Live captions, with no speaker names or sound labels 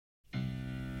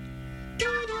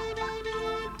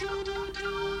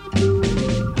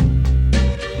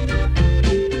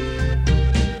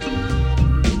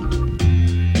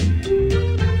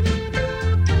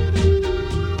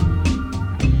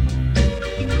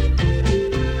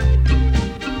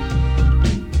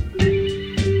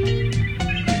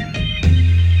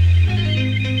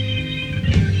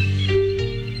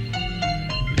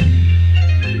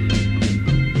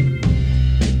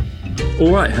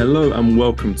All right, hello and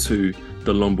welcome to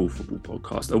the Long Ball Football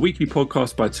Podcast, a weekly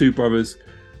podcast by two brothers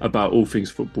about all things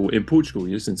football in Portugal.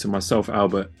 You listen to myself,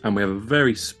 Albert, and we have a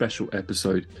very special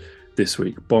episode this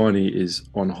week. Barney is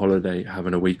on holiday,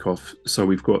 having a week off, so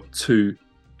we've got two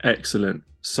excellent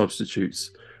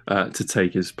substitutes to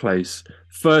take his place.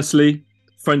 Firstly,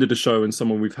 friend of the show and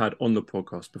someone we've had on the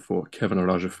podcast before, Kevin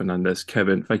Fernandes.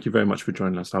 Kevin, thank you very much for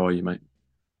joining us. How are you, mate?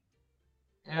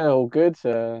 Yeah, all good.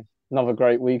 Another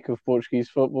great week of Portuguese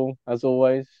football, as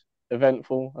always.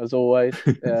 Eventful, as always.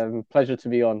 Pleasure to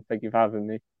be on. Thank you for having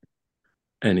me.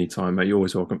 Anytime, mate. You're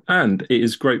always welcome. And it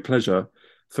is great pleasure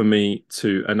for me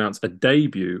to announce a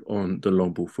debut on the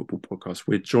Long Ball Football Podcast.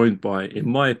 We're joined by, in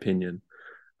my opinion,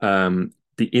 the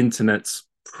internet's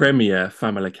premier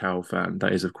Famalicão fan.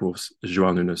 That is, of course,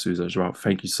 João Nuno Sousa. João,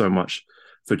 thank you so much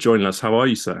for joining us. How are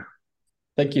you, sir?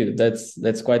 Thank you.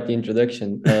 That's quite the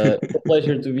introduction. It's a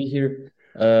pleasure to be here.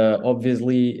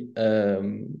 Obviously,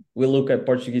 we look at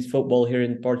Portuguese football here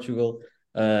in Portugal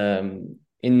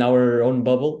in our own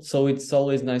bubble, so it's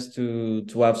always nice to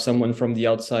have someone from the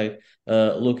outside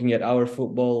looking at our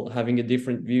football, having a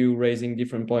different view, raising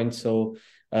different points. So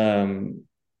it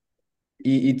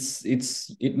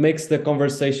makes the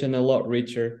conversation a lot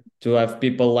richer to have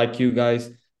people like you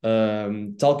guys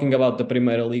talking about the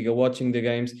Primeira Liga, watching the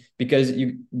games, because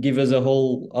you give us a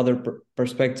whole other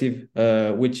perspective,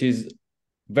 which is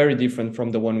very different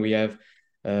from the one we have.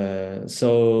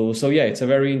 So yeah, it's a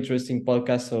very interesting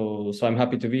podcast. So I'm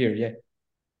happy to be here. Yeah.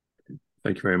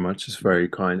 Thank you very much. It's very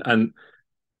kind. And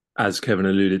as Kevin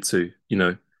alluded to,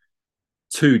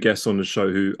 two guests on the show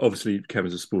who obviously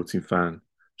Kevin's a sporting fan,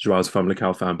 Joao's a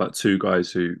Famalicão fan, but two guys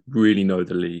who really know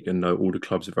the league and know all the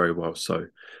clubs very well. So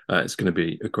it's going to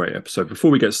be a great episode.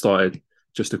 Before we get started,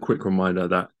 just a quick reminder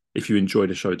that if you enjoy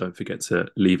the show, don't forget to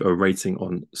leave a rating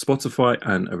on Spotify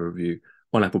and a review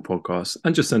on Apple Podcasts,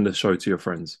 and just send the show to your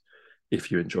friends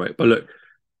if you enjoy it. But look,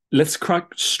 let's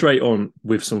crack straight on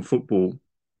with some football.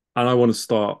 And I want to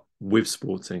start with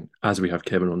Sporting, as we have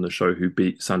Kevin on the show, who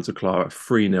beat Santa Clara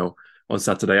 3-0 on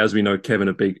Saturday. As we know, Kevin,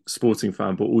 a big Sporting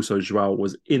fan, but also João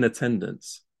was in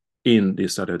attendance in the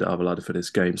Estadio de Alvalade for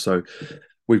this game. So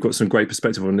we've got some great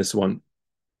perspective on this one.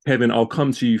 Kevin, I'll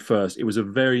come to you first. It was a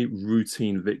very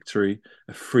routine victory,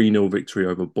 a 3-0 victory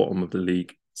over bottom of the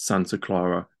league, Santa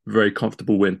Clara. Very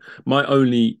comfortable win. My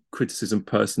only criticism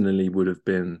personally would have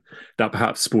been that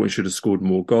perhaps Sporting should have scored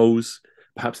more goals.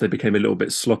 Perhaps they became a little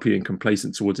bit sloppy and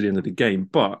complacent towards the end of the game.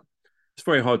 But it's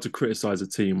very hard to criticise a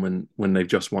team when they've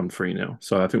just won 3-0.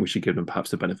 So I think we should give them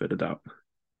perhaps the benefit of the doubt.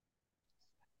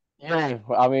 Yeah,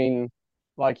 I mean,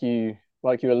 like you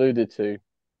alluded to,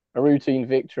 a routine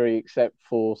victory, except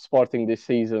for Sporting this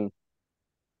season.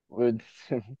 Would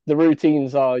the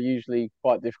routines are usually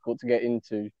quite difficult to get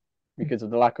into because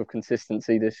of the lack of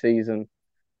consistency this season.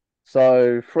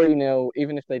 So 3-0,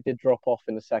 even if they did drop off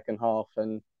in the second half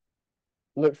and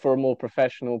look for a more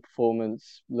professional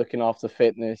performance, looking after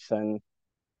fitness and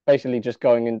basically just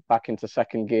going in back into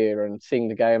second gear and seeing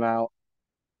the game out.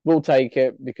 We'll take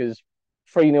it because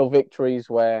 3-0 victories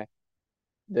where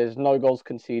there's no goals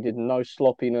conceded, no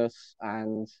sloppiness,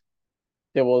 and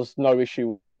there was no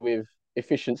issue with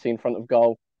efficiency in front of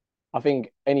goal. I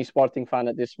think any Sporting fan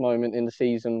at this moment in the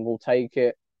season will take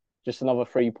it. Just another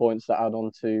 3 points to add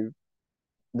on to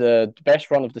the best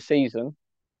run of the season,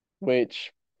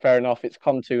 which fair enough, it's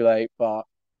come too late, but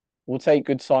we'll take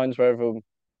good signs wherever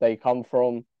they come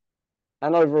from.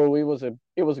 And overall, it was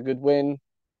a good win.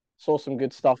 Saw some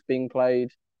good stuff being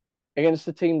played against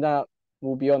a team that,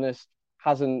 we'll be honest,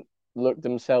 hasn't looked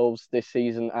themselves this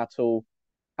season at all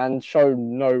and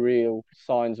shown no real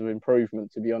signs of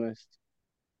improvement, to be honest.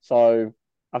 So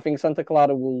I think Santa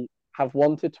Clara will have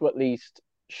wanted to at least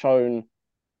shown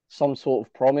some sort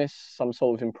of promise, some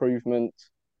sort of improvement,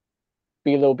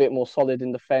 be a little bit more solid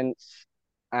in defence.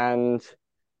 And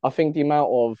I think the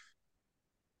amount of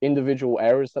individual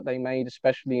errors that they made,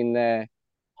 especially in their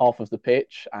half of the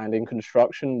pitch and in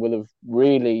construction, will have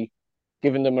really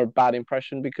given them a bad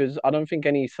impression because I don't think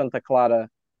any Santa Clara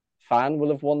fan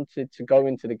will have wanted to go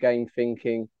into the game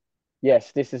thinking,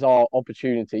 yes, this is our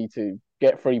opportunity to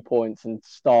get 3 points and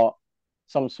start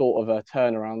some sort of a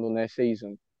turnaround on their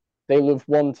season. They will have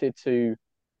wanted to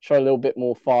show a little bit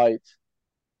more fight,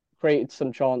 created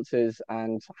some chances,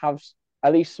 and have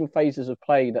at least some phases of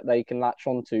play that they can latch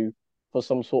onto for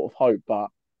some sort of hope. But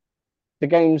the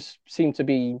games seem to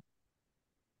be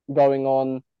going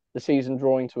on, the season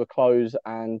drawing to a close,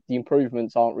 and the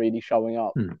improvements aren't really showing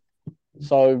up. Mm.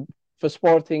 So for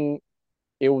Sporting,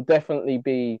 it will definitely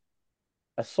be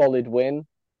a solid win.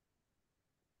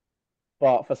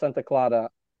 But for Santa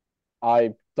Clara,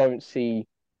 I don't see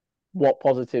what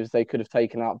positives they could have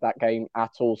taken out of that game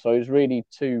at all. So it was really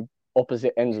two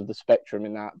opposite ends of the spectrum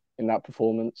in that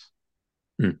performance.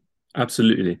 Mm,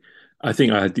 absolutely. I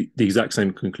think I had the exact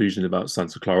same conclusion about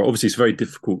Santa Clara. Obviously, it's very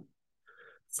difficult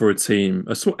for a team,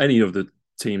 any of the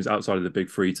teams outside of the big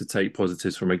three, to take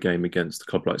positives from a game against a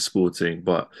club like Sporting.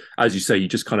 But as you say, you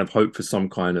just kind of hope for some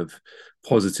kind of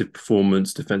positive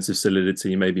performance, defensive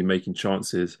solidity, maybe making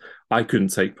chances. I couldn't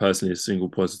take personally a single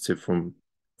positive from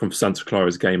Santa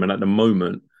Clara's game, and at the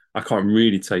moment, I can't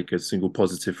really take a single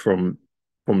positive from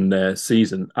their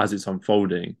season as it's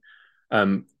unfolding.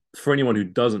 Um, for anyone who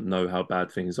doesn't know how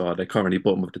bad things are, they're currently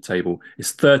bottom of the table.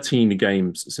 It's 13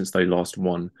 games since they last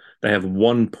won. They have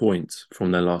 1 point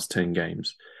from their last 10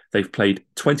 games. They've played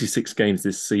 26 games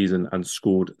this season and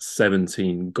scored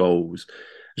 17 goals.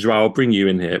 João, I'll bring you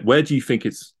in here. Where do you think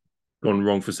it's gone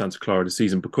wrong for Santa Clara this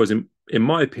season? Because in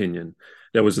my opinion,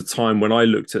 there was a time when I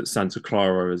looked at Santa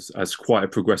Clara as quite a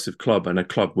progressive club and a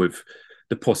club with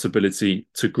the possibility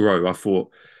to grow. I thought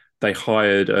they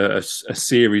hired a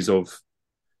series of,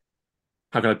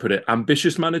 how can I put it,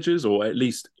 ambitious managers, or at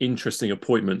least interesting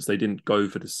appointments. They didn't go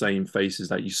for the same faces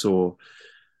that you saw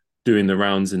doing the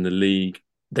rounds in the league.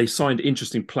 They signed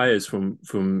interesting players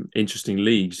from interesting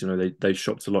leagues. You know, they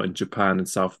shopped a lot in Japan and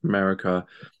South America.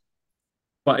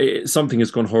 But something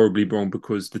has gone horribly wrong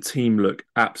because the team look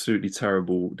absolutely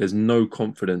terrible. There's no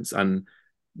confidence and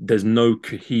there's no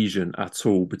cohesion at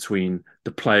all between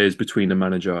the players, between the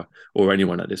manager, or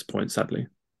anyone at this point, sadly.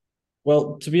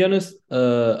 Well, to be honest,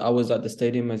 I was at the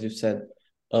stadium, as you said.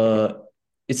 Uh,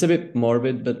 it's a bit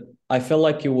morbid, but I felt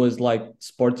like it was like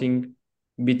Sporting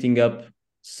beating up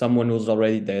someone who's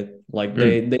already dead. Like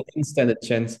they didn't stand a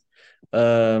chance.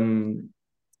 Um,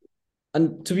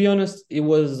 and to be honest, it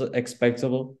was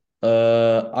expectable.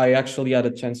 I actually had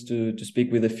a chance to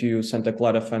speak with a few Santa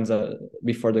Clara fans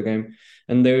before the game,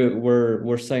 and they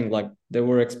were saying like they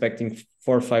were expecting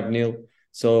 4-5-0.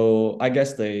 So I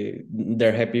guess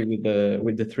they're happy with the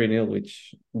 3-0,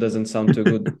 which doesn't sound too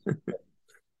good.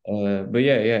 But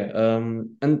yeah.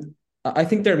 And I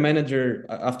think their manager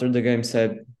after the game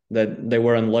said that they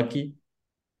were unlucky,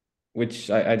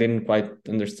 which I didn't quite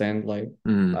understand. Like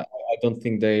I don't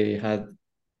think they had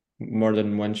more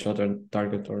than one shot on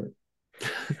target or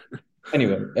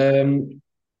anyway.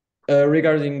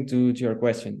 Regarding to your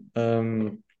question,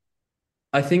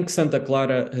 I think Santa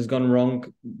Clara has gone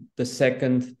wrong the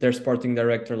second their sporting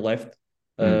director left,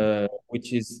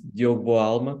 which is Diogo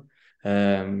Alma.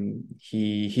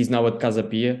 He's now at Casa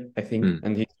Pia, I think,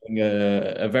 and he's doing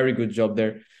a very good job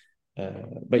there.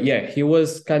 But yeah, he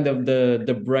was kind of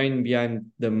the brain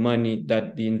behind the money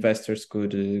that the investors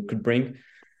could bring.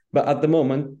 But at the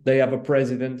moment, they have a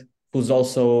president who's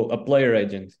also a player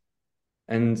agent,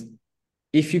 and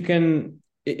if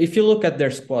you look at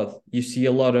their squad, you see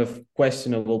a lot of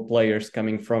questionable players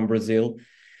coming from Brazil.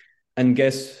 And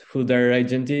guess who their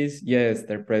agent is? Yes,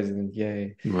 their president. Yeah.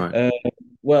 Right.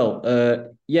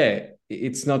 Yeah,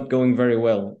 it's not going very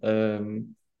well.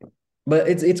 But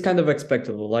it's kind of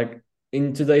expectable. Like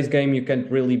in today's game, you can't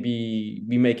really be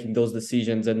making those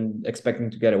decisions and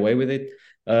expecting to get away with it.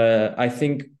 I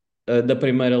think the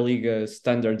Primeira Liga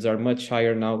standards are much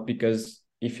higher now, because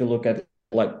if you look at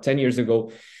like 10 years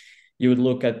ago, you would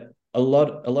look at a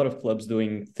lot of clubs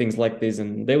doing things like this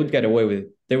and they would get away with it.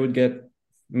 They would get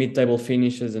mid-table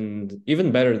finishes and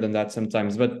even better than that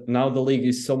sometimes. But now the league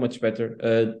is so much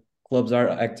better. Clubs are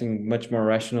acting much more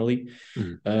rationally,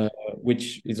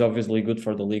 which is obviously good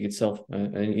for the league itself,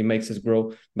 and it makes us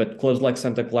grow. But clubs like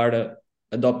Santa Clara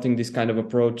adopting this kind of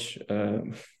approach,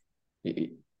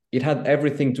 it had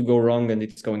everything to go wrong, and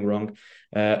it's going wrong.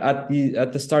 At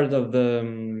the start of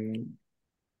the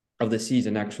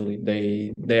season, actually,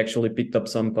 they actually picked up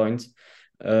some points.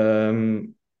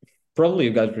 Probably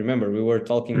you guys remember, we were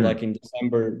talking like in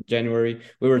December, January,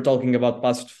 we were talking about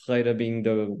Passos de Ferreira being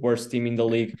the worst team in the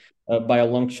league by a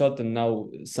long shot, and now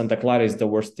Santa Clara is the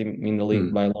worst team in the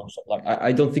league by a long shot. Like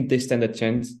I don't think they stand a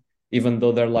chance, even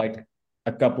though they're like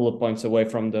a couple of points away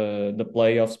from the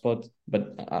playoff spot.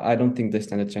 But I don't think they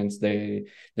stand a chance. They're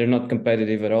not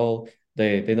competitive at all.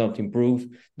 They don't improve.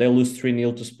 They lose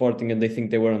 3-0 to Sporting and they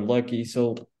think they were unlucky.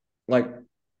 So like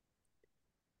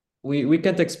we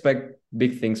can't expect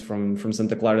big things from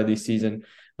Santa Clara this season.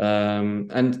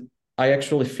 And I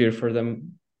actually fear for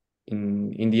them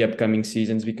in the upcoming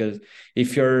seasons, because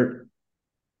if you're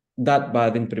that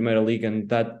bad in Primeira League and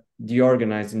that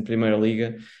deorganized in Primeira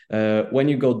Liga, when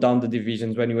you go down the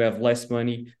divisions, when you have less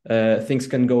money, things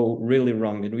can go really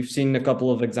wrong. And we've seen a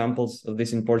couple of examples of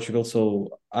this in Portugal.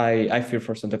 So I fear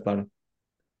for Santa Clara.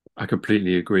 I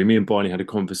completely agree. Me and Barney had a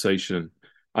conversation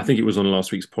I think it was on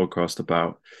last week's podcast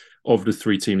about of the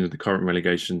three teams in the current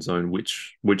relegation zone,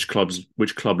 which club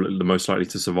look the most likely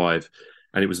to survive.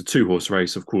 And it was a two-horse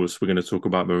race. Of course, we're going to talk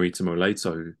about Maritimo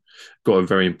later, who got a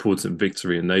very important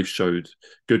victory, and they've showed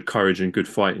good courage and good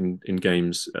fight in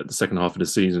games at the second half of the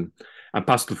season. And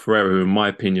Pascal Ferreira, who in my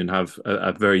opinion have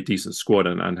a very decent squad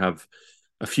and have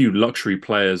a few luxury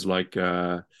players like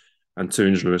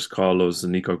Antunes, Luis Carlos,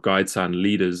 and Nico Gaitan,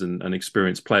 leaders and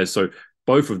experienced players. So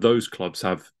both of those clubs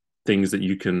have things that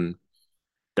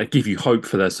give you hope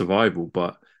for their survival.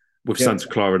 But with Yeah, Santa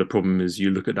Clara, the problem is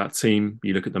you look at that team,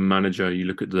 you look at the manager, you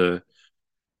look at the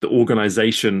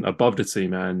organization above the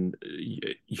team, and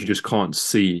you just can't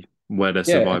see where their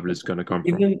yeah. survival is going to come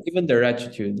from. Even their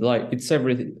attitude, like it's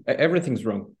everything's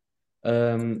wrong.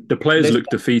 The players They look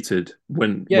defeated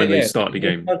when Yeah, they yeah. start the They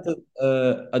game. started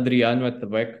Adriano at the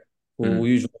back, who Mm,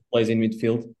 usually plays in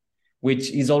midfield,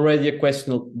 which is already a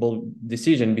questionable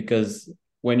decision because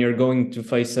when you're going to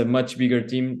face a much bigger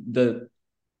team, the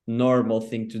normal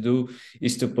thing to do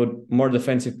is to put more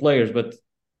defensive players. But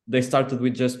they started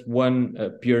with just one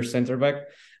pure center back,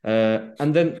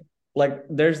 and then like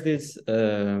there's this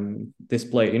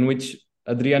play in which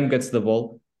Adriano gets the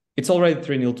ball. It's already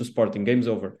 3-0 to Sporting. Game's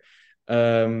over.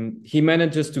 He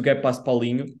manages to get past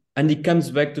Paulinho and he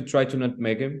comes back to try to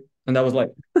nutmeg him. And I was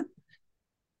like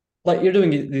you're doing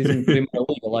this in Premier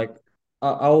League. Like,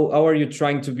 how are you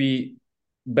trying to be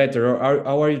better, or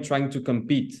how are you trying to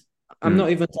compete? I'm mm,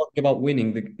 not even talking about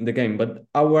winning the game, but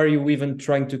how are you even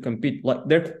trying to compete? Like,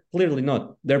 they're clearly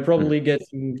not. They're mm, probably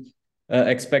getting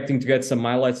expecting to get some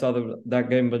highlights out of that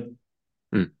game, but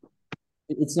mm.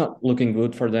 it's not looking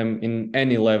good for them in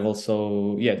any level.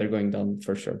 So yeah, they're going down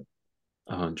for sure.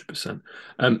 100%.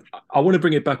 I want to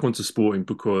bring it back onto sporting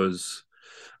because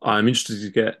I'm interested to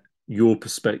get your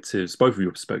perspectives, both of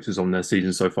your perspectives on their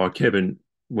season so far. Kevin,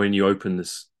 when you opened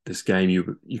this game,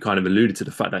 you kind of alluded to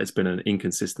the fact that it's been an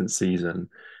inconsistent season.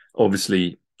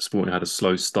 Obviously, Sporting had a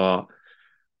slow start.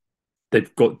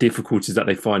 They've got difficulties that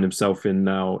they find themselves in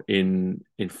now in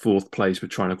fourth place. We're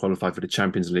trying to qualify for the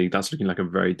Champions League. That's looking like a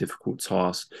very difficult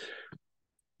task.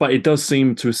 But it does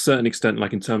seem to a certain extent,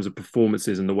 like in terms of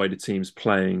performances and the way the team's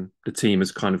playing, the team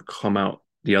has kind of come out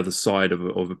the other side of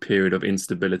a period of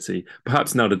instability.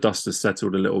 Perhaps now the dust has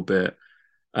settled a little bit.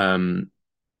 Um,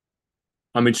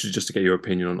 I'm interested just to get your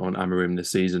opinion on Amarim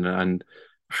this season and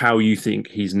how you think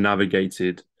he's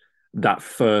navigated that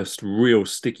first real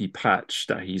sticky patch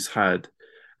that he's had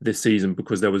this season,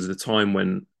 because there was a time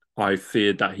when I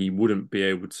feared that he wouldn't be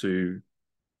able to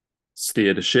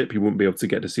steer the ship. He wouldn't be able to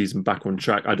get the season back on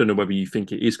track. I don't know whether you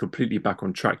think it is completely back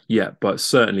on track yet, but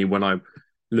certainly when I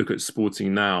look at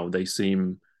Sporting now, they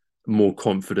seem more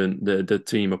confident. The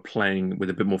team are playing with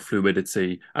a bit more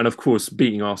fluidity, and of course,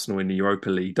 beating Arsenal in the Europa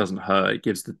League doesn't hurt. It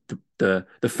gives the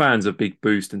fans a big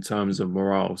boost in terms of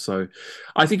morale. So,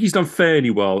 I think he's done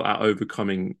fairly well at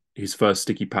overcoming his first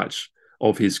sticky patch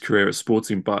of his career at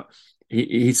Sporting, but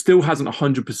he still hasn't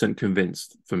 100%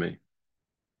 convinced for me.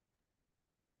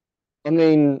 I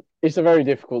mean, it's a very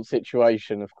difficult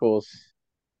situation, of course.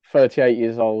 38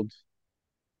 years old,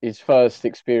 his first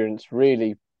experience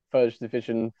really first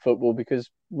division football because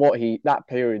that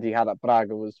period he had at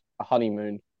Braga was a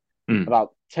honeymoon, Mm, about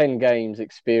 10 games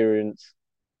experience.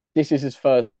 This is his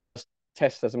first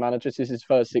test as a manager. This is his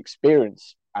first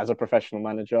experience as a professional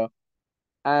manager.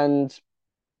 And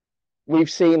we've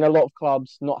seen a lot of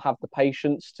clubs not have the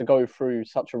patience to go through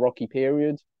such a rocky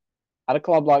period. At a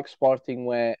club like Sporting,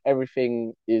 where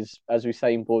everything is, as we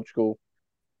say in Portugal,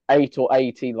 8 or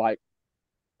 80, like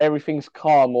everything's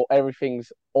calm or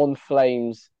everything's on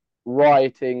flames,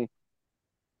 rioting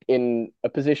in a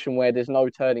position where there's no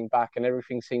turning back and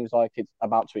everything seems like it's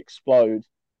about to explode.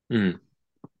 mm,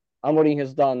 Amorim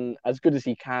has done as good as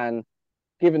he can,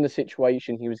 given the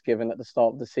situation he was given at the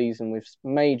start of the season with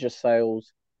major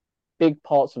sales, big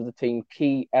parts of the team,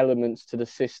 key elements to the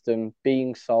system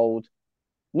being sold,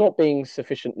 not being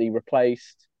sufficiently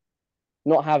replaced,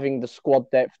 not having the squad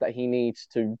depth that he needs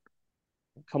to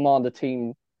command a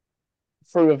team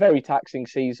through a very taxing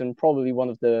season, probably one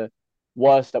of the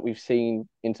worst that we've seen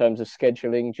in terms of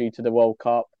scheduling due to the World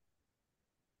Cup.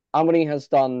 Amorim has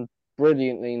done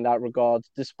brilliantly in that regard,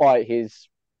 despite his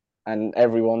and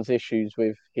everyone's issues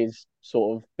with his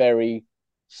sort of very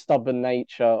stubborn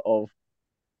nature of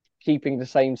keeping the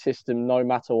same system no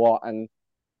matter what and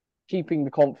keeping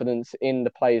the confidence in the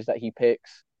players that he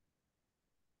picks.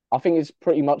 I think it's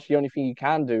pretty much the only thing you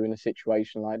can do in a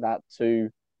situation like that to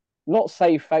not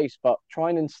save face, but try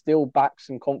and instill back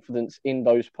some confidence in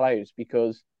those players.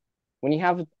 Because when you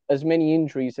have as many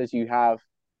injuries as you have,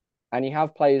 and you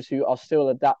have players who are still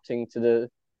adapting to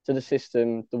the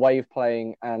system, the way of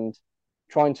playing, and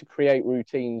trying to create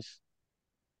routines,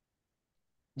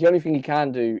 the only thing you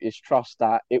can do is trust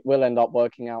that it will end up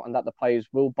working out and that the players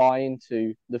will buy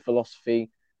into the philosophy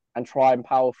and try and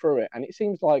power through it. And it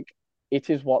seems like it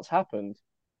is what's happened.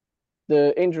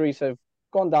 The injuries have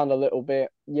gone down a little bit.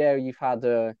 Yeah, you've had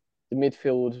the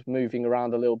midfield moving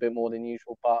around a little bit more than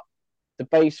usual, but the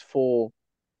base for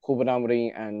Ruben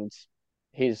Amorim and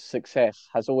his success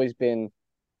has always been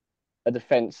a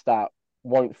defense that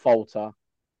won't falter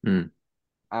Mm.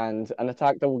 and an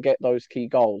attack that will get those key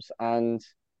goals. And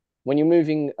when you're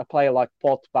moving a player like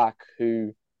Pot back,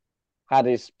 who had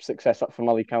his success up from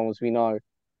Famalicão, as we know,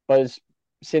 but has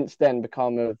since then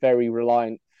become a very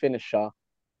reliant finisher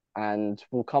and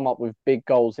will come up with big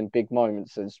goals in big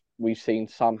moments, as we've seen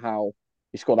somehow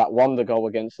he scored that wonder goal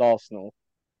against Arsenal.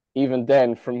 Even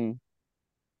then, from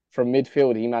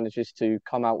midfield, he manages to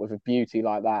come out with a beauty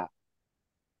like that.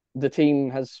 The team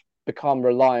has become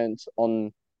reliant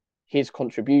on his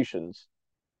contributions.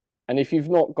 And if you've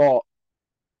not got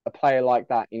a player like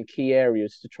that in key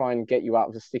areas to try and get you out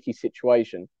of a sticky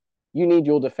situation, you need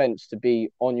your defence to be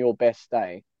on your best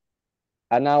day.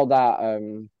 And now that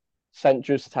St.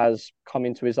 Just has come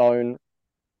into his own,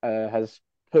 has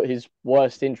put his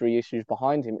worst injury issues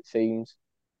behind him, it seems,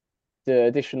 the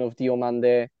addition of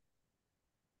Diomande,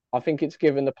 I think it's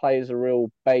given the players a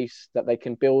real base that they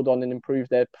can build on and improve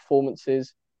their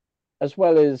performances, as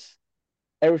well as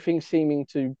everything seeming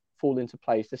to fall into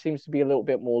place. There seems to be a little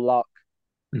bit more luck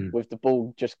with the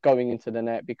ball just going into the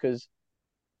net, because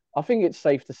I think it's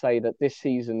safe to say that this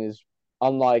season is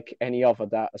unlike any other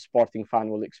that a Sporting fan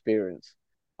will experience.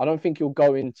 I don't think you'll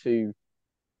go into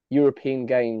European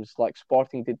games like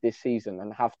Sporting did this season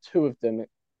and have two of them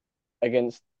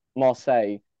against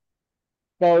Marseille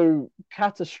go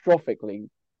catastrophically.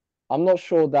 I'm not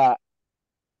sure that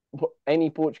any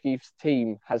Portuguese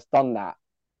team has done that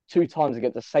two times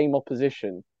against the same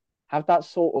opposition, have that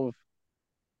sort of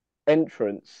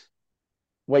entrance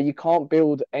where you can't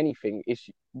build anything.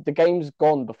 The game's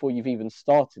gone before you've even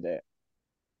started it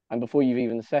and before you've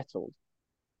even settled.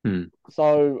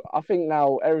 So I think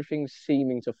now everything's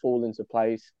seeming to fall into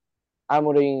place.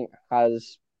 Amorim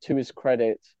has, to his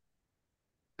credit,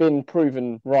 been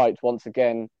proven right once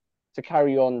again to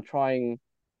carry on trying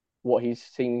what he's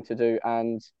seeming to do,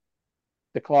 and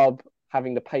the club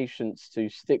having the patience to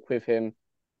stick with him.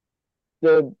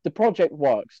 The project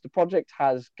works. The project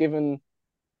has given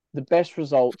the best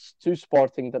results to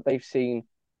Sporting that they've seen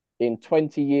in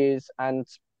 20 years and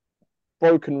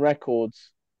broken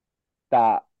records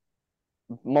that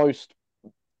most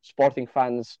Sporting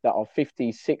fans that are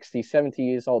 50, 60, 70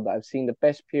 years old that have seen the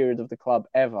best period of the club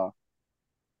ever,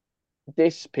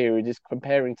 this period is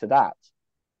comparing to that.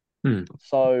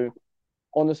 So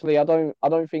honestly, I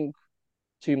don't think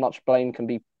too much blame can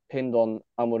be pinned on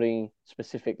Amorim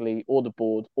specifically, or the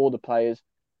board, or the players.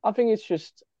 I think it's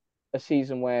just a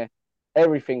season where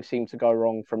everything seemed to go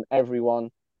wrong from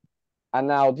everyone, and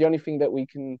now the only thing that we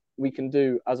can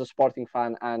do as a Sporting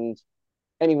fan and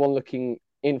anyone looking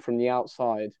in from the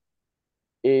outside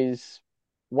is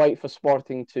wait for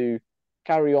Sporting to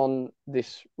carry on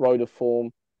this road of form,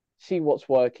 see what's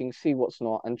working, see what's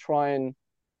not, and try and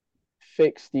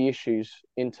fix the issues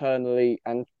internally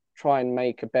and try and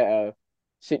make a better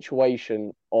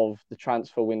situation of the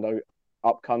transfer window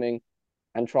upcoming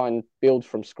and try and build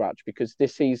from scratch, because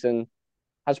this season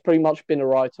has pretty much been a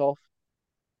write-off.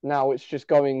 Now it's just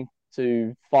going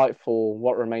to fight for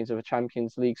what remains of a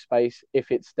Champions League space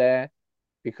if it's there,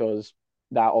 because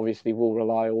that obviously will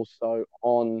rely also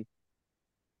on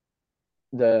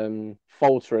the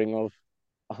faltering of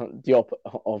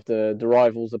the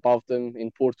rivals above them in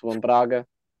Porto and Braga,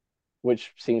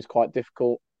 which seems quite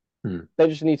difficult. They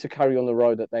just need to carry on the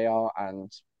road that they are,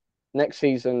 and next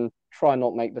season try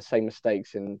not make the same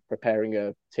mistakes in preparing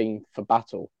a team for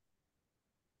battle.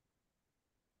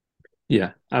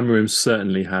 Yeah, Amorim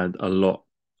certainly had a lot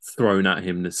thrown at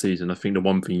him this season. I think the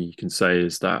one thing you can say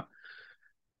is that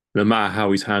no matter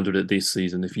how he's handled it this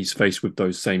season, if he's faced with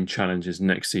those same challenges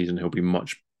next season, he'll be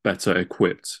much better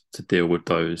equipped to deal with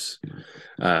those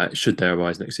should they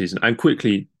arise next season. And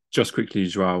quickly,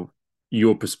 João,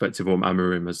 your perspective on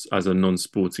Amorim as a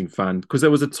non-sporting fan, because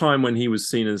there was a time when he was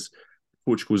seen as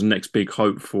Portugal's next big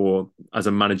hope as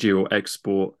a managerial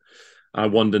export. I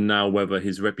wonder now whether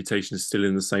his reputation is still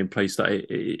in the same place that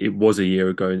it was a year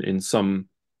ago. In some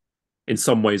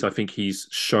ways, I think he's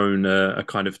shown a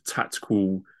kind of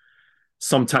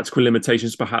some tactical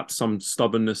limitations, perhaps some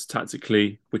stubbornness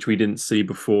tactically, which we didn't see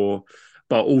before.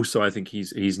 But also, I think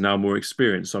he's now more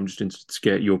experienced. So I'm just interested to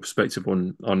get your perspective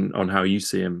on how you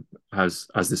see him as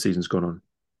the season's gone on.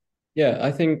 Yeah,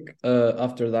 I think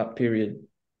after that period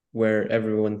where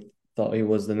everyone thought he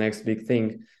was the next big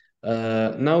thing.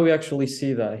 Now we actually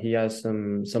see that he has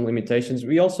some limitations.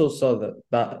 We also saw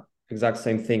that exact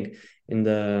same thing in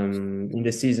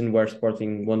the season where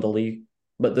Sporting won the league.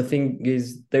 But the thing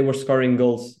is, they were scoring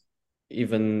goals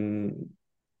even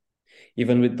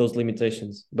with those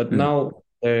limitations. But now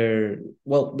they're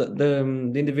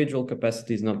the individual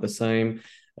capacity is not the same.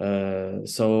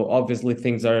 So obviously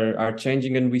things are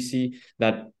changing, and we see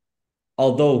that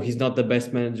although he's not the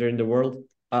best manager in the world,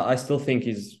 I still think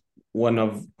he's one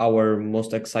of our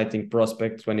most exciting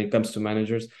prospects when it comes to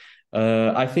managers.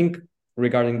 I think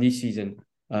regarding this season,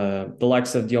 the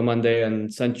likes of Diomande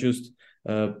and Saint-Just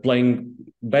playing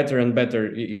better and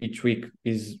better each week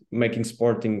is making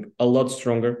Sporting a lot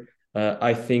stronger.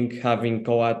 I think having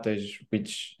Coates,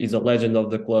 which is a legend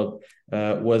of the club,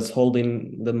 was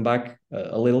holding them back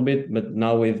a little bit, but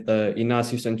now with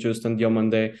Inácio, Saint-Just and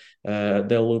Diomande,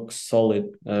 they look solid,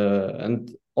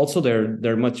 and also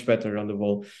they're much better on the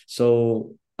ball.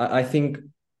 So I think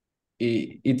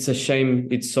it's a shame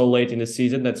it's so late in the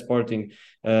season that Sporting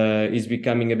is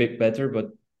becoming a bit better, but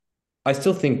I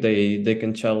still think they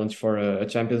can challenge for a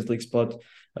Champions League spot.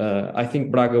 I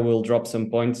think Braga will drop some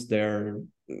points. They're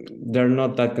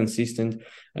not that consistent,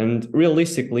 and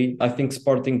realistically, I think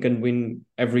Sporting can win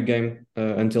every game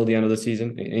until the end of the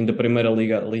season in the Primeira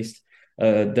Liga at least.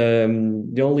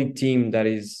 The only team that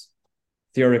is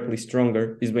theoretically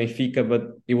stronger is Benfica, but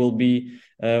it will be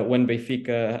when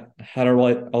Benfica had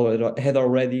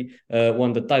already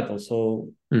won the title.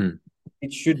 So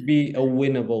it should be a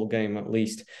winnable game at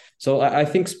least. So I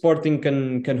think Sporting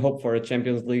can hope for a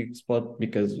Champions League spot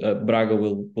because Braga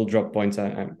will drop points.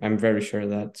 I'm very sure of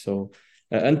that. So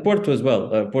and Porto as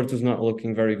well. Porto's not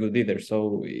looking very good either.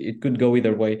 So it could go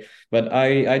either way. But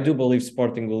I do believe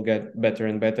Sporting will get better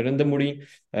and better. And the Mourinho,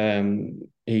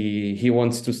 he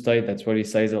wants to stay. That's what he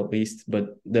says at least.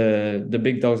 But the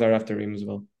big dogs are after him as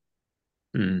well.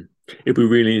 It'd be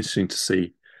really interesting to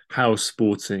see how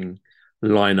Sporting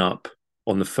line up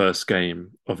on the first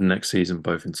game of next season,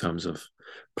 both in terms of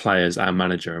players and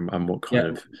manager and what kind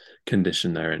of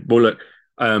condition they're in. Well, look,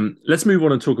 let's move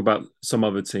on and talk about some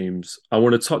other teams. I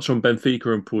want to touch on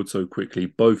Benfica and Porto quickly.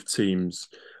 Both teams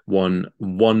won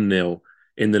 1-0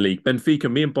 in the league.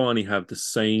 Benfica, me and Barney have the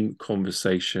same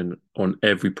conversation on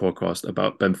every podcast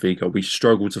about Benfica. We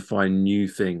struggle to find new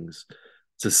things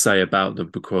to say about them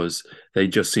because they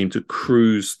just seem to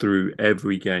cruise through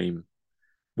every game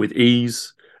with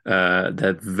ease.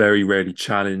 They're very rarely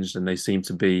challenged, and they seem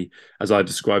to be, as I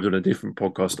described on a different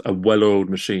podcast, a well-oiled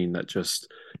machine that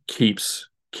just keeps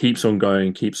on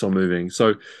going, keeps on moving.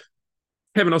 So,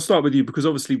 Kevin, I'll start with you because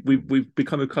obviously we've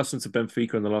become accustomed to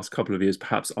Benfica in the last couple of years,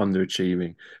 perhaps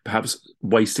underachieving, perhaps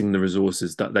wasting the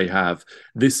resources that they have.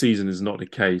 This season is not the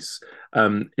case.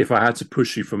 If I had to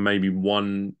push you for maybe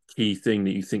one key thing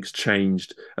that you think's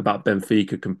changed about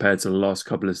Benfica compared to the last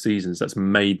couple of seasons that's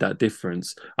made that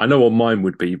difference, I know what mine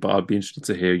would be, but I'd be interested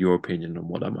to hear your opinion on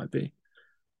what that might be.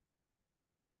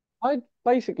 I'd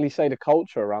basically say the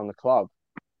culture around the club,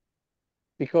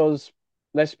 because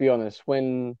let's be honest,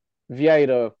 when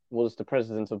Vieira was the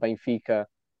president of Benfica,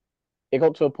 it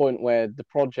got to a point where the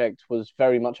project was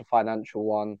very much a financial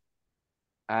one.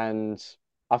 And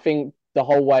I think the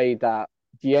whole way that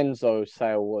the Enzo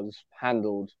sale was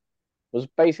handled was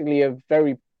basically a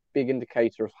very big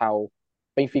indicator of how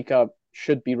Benfica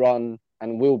should be run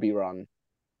and will be run.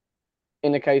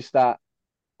 In the case that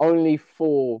only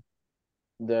for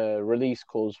the release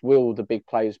clause will the big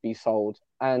players be sold,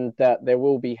 and that there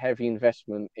will be heavy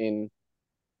investment in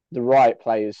the right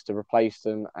players to replace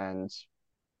them, and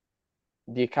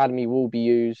the academy will be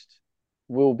used,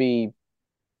 will be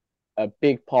a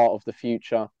big part of the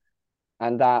future,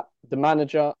 and that the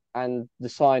manager and the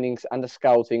signings and the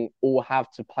scouting all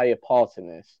have to play a part in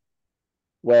this.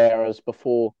 Whereas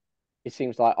before, it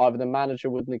seems like either the manager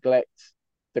would neglect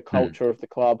the culture of the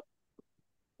club,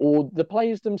 or the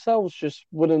players themselves just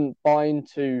wouldn't buy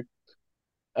into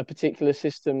a particular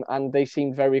system, and they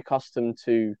seem very accustomed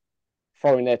to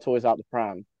throwing their toys out the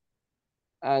pram.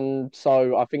 And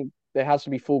so I think there has to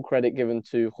be full credit given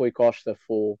to Rui Costa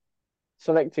for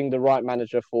selecting the right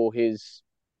manager for his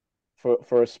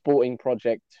for a sporting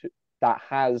project that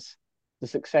has the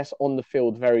success on the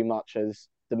field very much as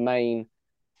the main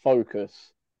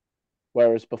focus.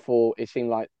 Whereas before it seemed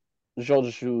like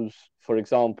Jorge Jesus, for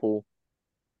example,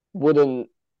 wouldn't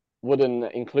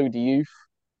include the youth,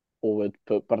 or would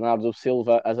put Bernardo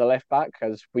Silva as a left back,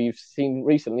 as we've seen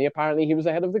recently. Apparently, he was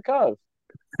ahead of the curve.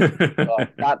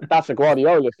 That's a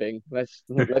Guardiola thing. Let's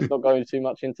not go too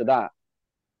much into that.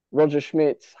 Roger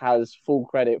Schmidt has full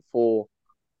credit for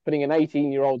putting an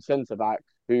 18-year-old centre back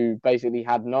who basically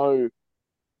had no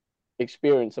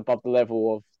experience above the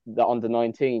level of the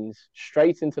under-19s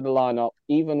straight into the lineup,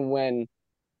 even when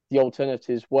the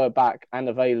alternatives were back and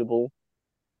available.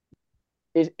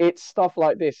 It's stuff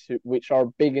like this which are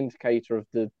a big indicator of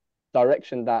the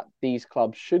direction that these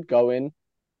clubs should go in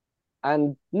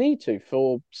and need to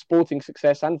for sporting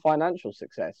success and financial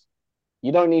success.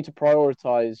 You don't need to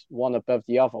prioritize one above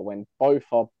the other when both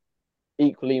are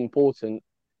equally important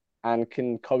and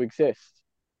can coexist.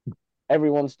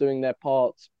 Everyone's doing their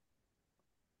part.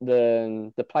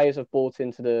 The players have bought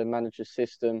into the manager's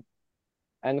system,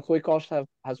 and Rui Costa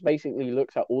has basically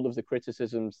looked at all of the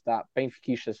criticisms that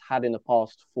Benfica has had in the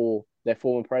past for their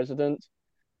former president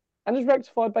and has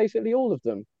rectified basically all of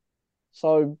them.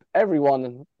 So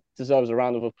everyone deserves a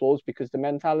round of applause because the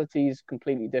mentality is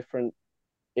completely different.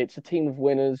 It's a team of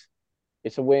winners.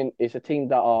 It's a win. It's a team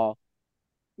that are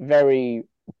very,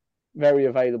 very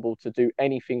available to do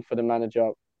anything for the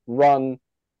manager, run,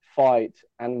 fight,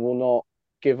 and will not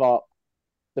give up.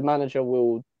 The manager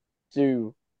will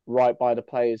do right by the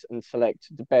players and select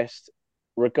the best,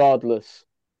 regardless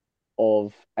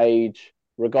of age,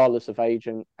 regardless of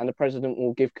agent, and the president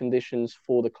will give conditions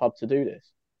for the club to do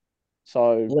this.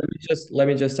 So Let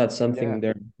me just add something yeah,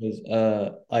 there because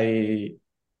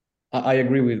I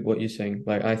agree with what you're saying.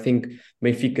 Like I think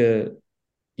Benfica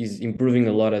is improving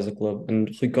a lot as a club,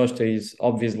 and Rui Costa is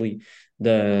obviously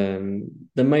the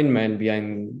main man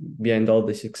behind all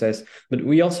the success. But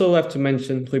we also have to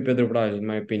mention Rui Pedro Braz, in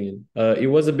my opinion. It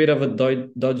was a bit of a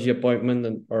dodgy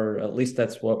appointment, or at least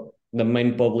that's what the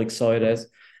main public saw it as.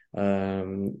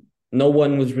 No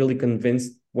one was really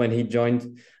convinced when he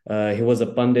joined. He was a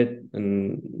pundit,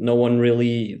 and no one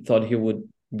really thought he would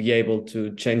be able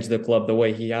to change the club the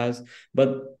way he has.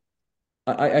 But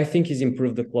I think he's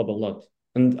improved the club a lot.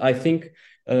 And I think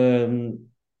in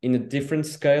a different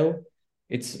scale,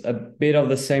 it's a bit of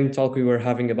the same talk we were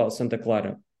having about Santa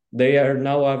Clara. They are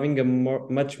now having a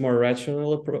much more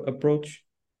rational approach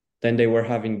than they were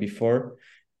having before.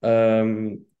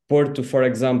 Porto, for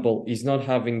example, is not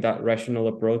having that rational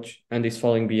approach and is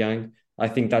falling behind. I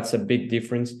think that's a big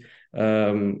difference.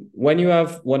 When you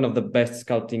have one of the best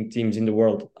scouting teams in the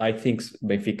world, I think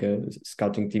Benfica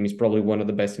scouting team is probably one of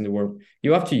the best in the world.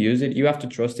 You have to use it, you have to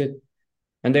trust it,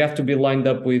 and they have to be lined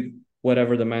up with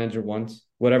whatever the manager wants,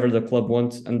 whatever the club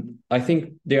wants. And I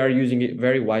think they are using it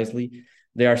very wisely.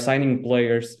 They are signing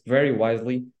players very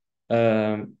wisely.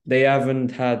 They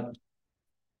haven't had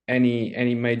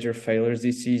any major failures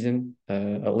this season,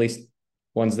 at least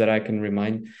ones that I can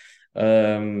remind. I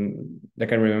can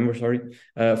remember. Sorry.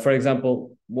 For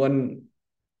example, one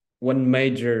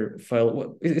major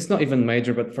fail. It's not even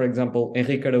major, but for example,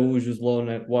 Henrique Araújo's loan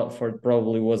at Watford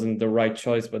probably wasn't the right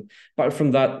choice. But apart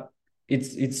from that,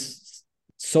 it's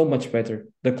so much better.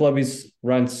 The club is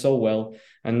run so well,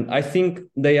 and I think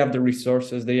they have the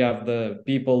resources, they have the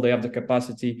people, they have the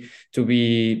capacity to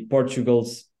be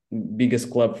Portugal's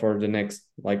biggest club for the next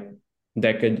like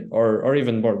decade or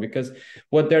even more. Because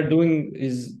what they're doing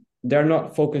is they're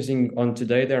not focusing on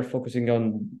today; they're focusing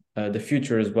on the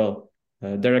future as well.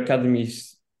 Their academy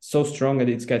is so strong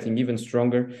and it's getting even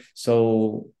stronger.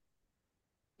 So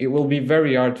it will be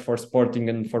very hard for Sporting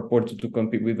and for Porto to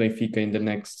compete with Benfica in the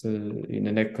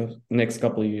next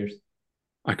couple of years.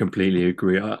 I completely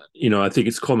agree. I think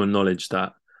it's common knowledge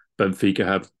that Benfica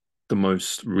have the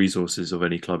most resources of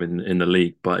any club in the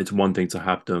league, but it's one thing to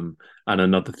have them and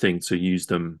another thing to use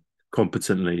them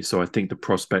competently. So I think the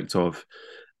prospect of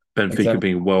Benfica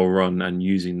Exactly. being well run and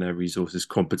using their resources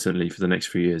competently for the next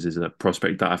few years is a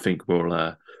prospect that I think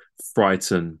will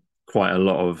frighten quite a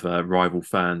lot of rival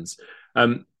fans.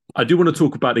 I do want to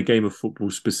talk about the game of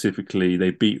football specifically.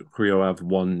 They beat Rio Ave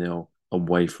 1-0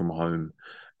 away from home.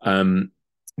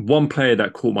 One player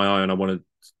that caught my eye and I want to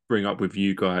bring up with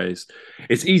you guys.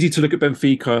 It's easy to look at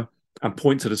Benfica and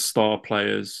point to the star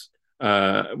players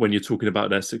when you're talking about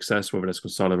their success, whether that's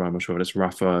Gonçalo Ramos, whether that's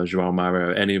Rafa, João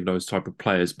Mario, any of those type of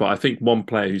players. But I think one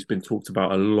player who's been talked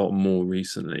about a lot more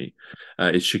recently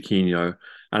is Chiquinho.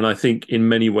 And I think in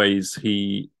many ways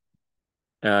he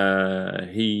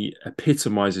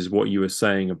epitomizes what you were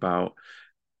saying about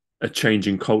a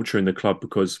changing culture in the club,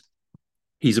 because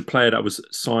he's a player that was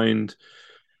signed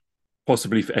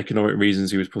possibly for economic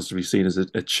reasons. He was possibly seen as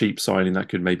a cheap signing that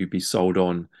could maybe be sold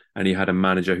on. And he had a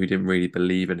manager who didn't really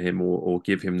believe in him or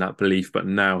give him that belief. But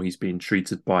now he's being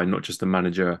treated by not just the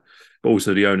manager, but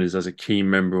also the owners as a key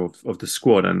member of the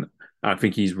squad. And I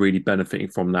think he's really benefiting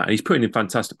from that. And he's putting in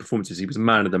fantastic performances. He was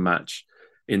man of the match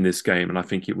in this game. And I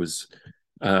think it was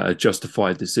a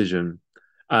justified decision.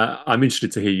 I'm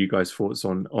interested to hear you guys' thoughts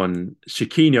on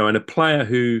Chiquinho, and a player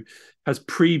who has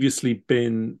previously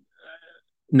been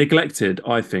neglected,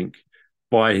 I think,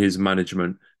 by his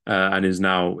management. and is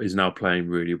now playing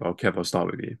really well. Kev, I'll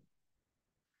start with you.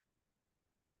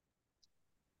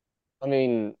 I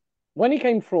mean, when he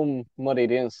came from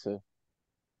Moreirense,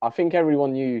 I think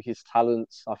everyone knew his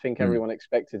talents. I think Mm, everyone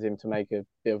expected him to make a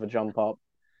bit of a jump up.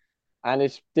 And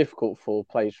it's difficult for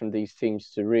players from these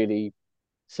teams to really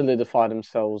solidify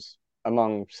themselves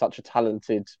among such a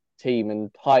talented team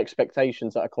and high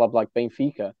expectations at a club like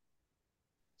Benfica.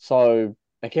 So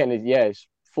again, yeah, it's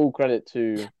full credit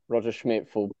to Roger Schmidt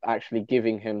for actually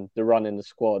giving him the run in the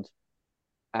squad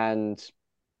and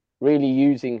really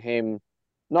using him,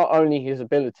 not only his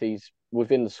abilities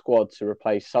within the squad to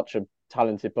replace such a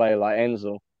talented player like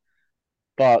Enzo,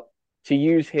 but to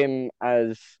use him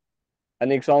as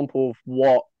an example of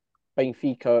what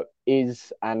Benfica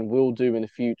is and will do in the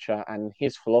future and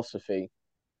his philosophy,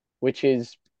 which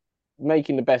is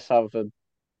making the best out of a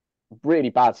really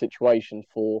bad situation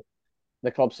for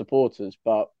the club supporters.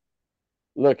 But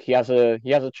look, he has a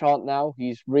chance now.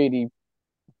 He's really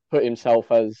put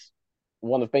himself as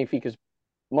one of Benfica's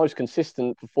most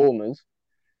consistent performers,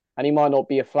 and he might not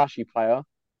be a flashy player.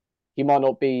 He might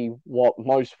not be what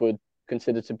most would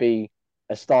consider to be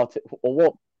a start or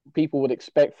what people would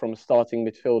expect from a starting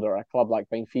midfielder at a club like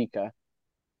Benfica.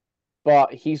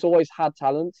 But he's always had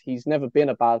talent. He's never been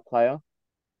a bad player.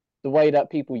 The way that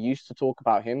people used to talk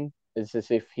about him is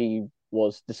as if he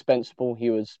was dispensable. He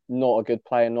was not a good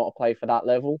player, not a player for that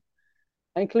level.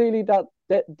 And clearly that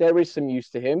there is some use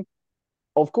to him.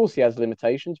 Of course, he has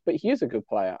limitations, but he is a good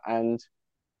player. And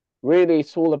really,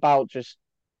 it's all about just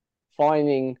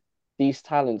finding these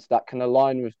talents that can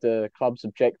align with the club's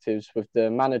objectives, with the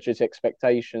manager's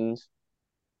expectations,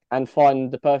 and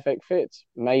find the perfect fit.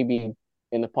 Maybe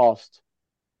in the past,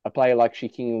 a player like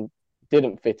Shikin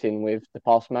didn't fit in with the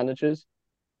past managers,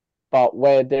 but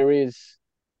where there is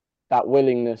that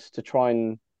willingness to try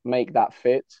and make that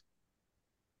fit,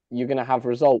 you're going to have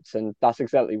results. And that's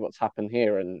exactly what's happened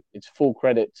here. And it's full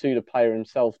credit to the player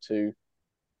himself to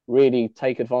really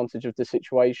take advantage of the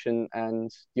situation and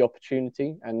the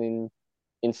opportunity and then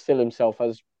instill himself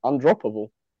as undroppable,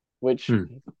 which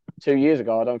mm. 2 years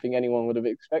ago, I don't think anyone would have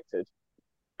expected.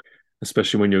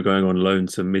 Especially when you're going on loan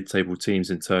to mid-table teams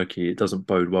in Turkey, it doesn't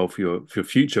bode well for your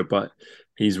future. But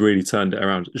he's really turned it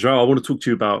around. João, I want to talk to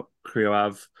you about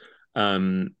Crioave.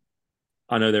 Um,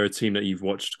 I know they're a team that you've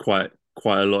watched quite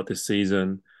a lot this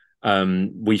season.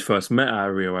 We first met at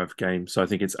a Rio Ave game, so I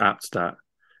think it's apt that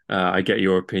I get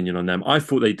your opinion on them. I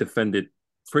thought they defended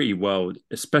pretty well,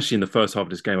 especially in the first half of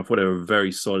this game. I thought they were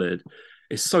very solid.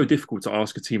 It's so difficult to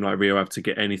ask a team like Rio Ave to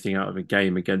get anything out of a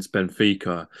game against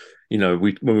Benfica. When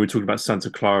we were talking about Santa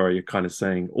Clara, you're kind of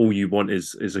saying all you want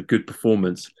is a good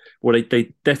performance. Well,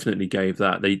 they definitely gave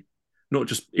that. They not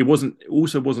just it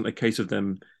also wasn't a case of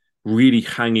them really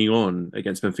hanging on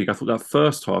against Benfica. I thought that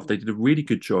first half they did a really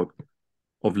good job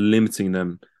of limiting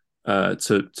them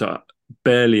to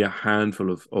barely a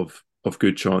handful of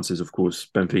good chances. Of course,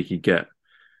 Benfica get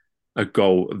a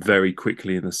goal very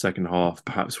quickly in the second half,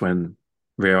 perhaps when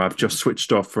Rio have just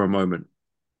switched off for a moment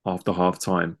after half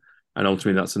time, and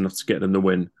ultimately that's enough to get them the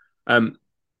win. Um,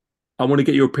 I want to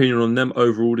get your opinion on them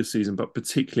overall this season, but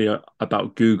particularly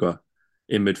about Guga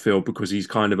in midfield because he's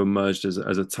kind of emerged as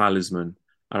a talisman.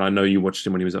 And I know you watched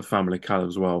him when he was at Famalicão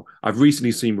as well. I've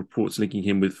recently seen reports linking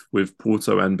him with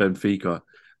Porto and Benfica.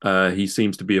 He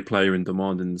seems to be a player in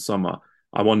demand in the summer.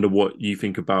 I wonder what you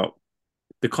think about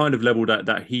the kind of level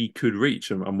that he could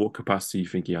reach and what capacity you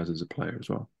think he has as a player as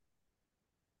well.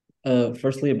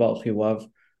 Firstly, about Rio,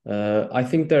 I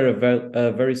think they're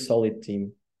a very solid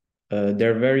team.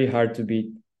 They're very hard to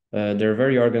beat. They're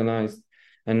very organized,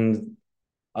 and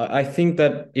I think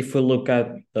that if we look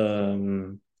at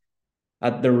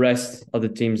the rest of the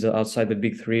teams outside the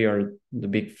big three or the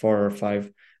big four or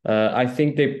five, I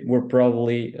think they were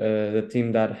probably the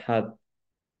team that had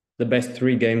the best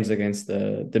 3 games against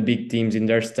the big teams in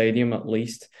their stadium, at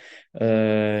least.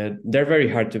 They're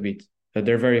very hard to beat.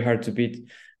 They're very hard to beat.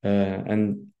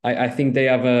 And I think they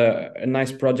have a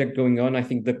nice project going on. I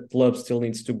think the club still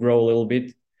needs to grow a little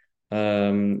bit.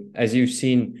 As you've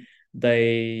seen,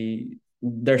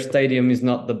 their stadium is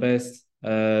not the best.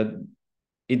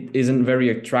 It isn't very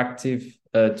attractive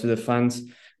to the fans,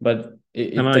 but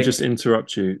Can it I takes. just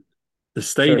interrupt you? The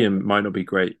Sure. stadium might not be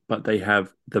great, but they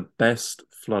have the best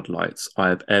floodlights I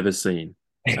have ever seen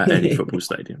at any football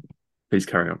stadium. Please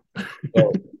carry on.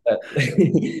 Well,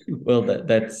 well,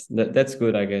 that's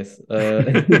good, I guess. But,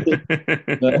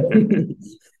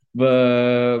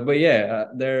 but yeah,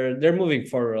 they're moving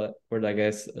forward, I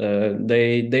guess.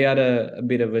 They had a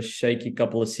bit of a shaky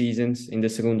couple of seasons in the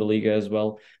Segunda Liga as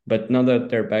well, but now that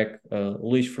they're back,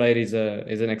 Luís Freire is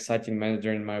an exciting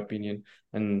manager in my opinion,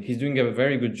 and he's doing a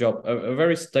very good job, a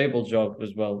very stable job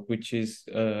as well, which is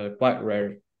quite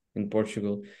rare in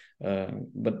Portugal.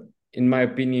 But in my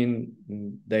opinion,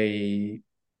 they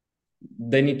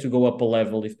need to go up a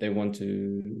level if they want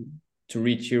to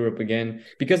reach Europe again,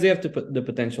 because they have to put the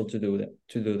potential to do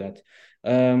that.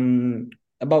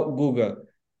 About Guga,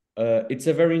 it's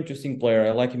a very interesting player.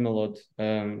 I like him a lot.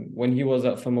 When he was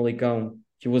at Famalicão,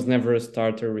 he was never a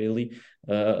starter really.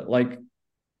 Like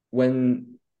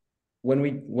when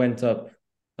we went up,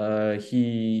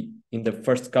 he in the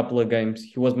first couple of games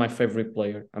he was my favorite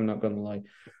player. I'm not gonna lie.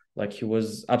 Like he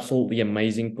was absolutely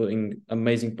amazing, putting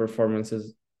amazing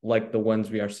performances like the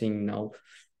ones we are seeing now.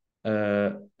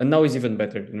 And now he's even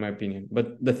better, in my opinion.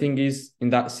 But the thing is, in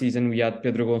that season, we had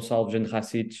Pedro Gonçalves and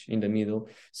Racic in the middle,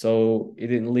 so it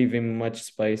didn't leave him much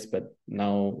space. But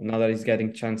now that he's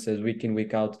getting chances week in,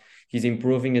 week out, he's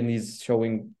improving and he's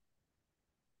showing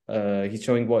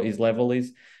what his level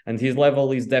is, and his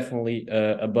level is definitely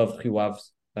above Rio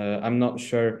Aves. I'm not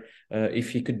sure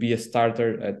if he could be a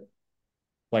starter at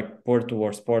like Porto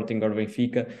or Sporting or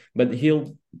Benfica, but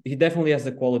he definitely has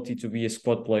the quality to be a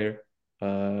squad player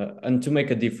and to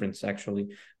make a difference. Actually,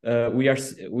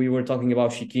 we were talking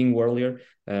about Chiquinho earlier.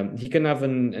 He can have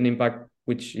an impact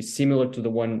which is similar to the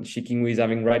one Chiquinho is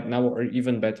having right now, or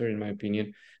even better, in my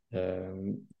opinion.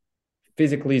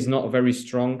 Physically, he's not very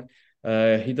strong.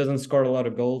 He doesn't score a lot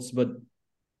of goals, but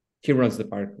he runs the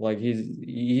park. Like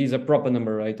he's a proper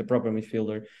number 8, a proper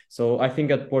midfielder. So I think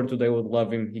at Porto they would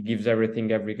love him. He gives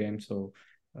everything every game. So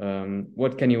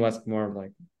what can you ask more?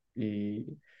 Like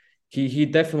he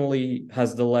definitely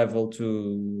has the level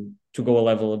to go a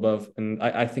level above. And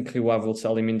I think Rio Ave will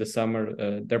sell him in the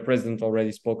summer. Their president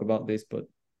already spoke about this, but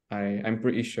I'm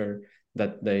pretty sure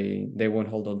that they won't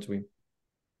hold on to him.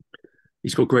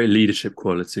 He's got great leadership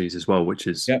qualities as well,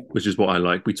 Yeah. which is what I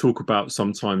like. We talk about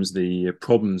sometimes the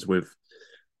problems with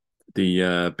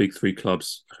the big three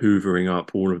clubs hoovering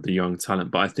up all of the young talent,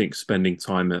 but I think spending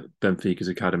time at Benfica's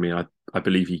academy, I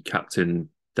believe he captained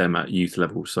them at youth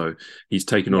level, so he's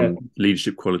taken Yeah. on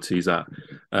leadership qualities at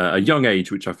a young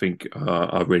age, which I think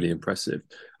are really impressive.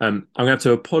 I'm going to have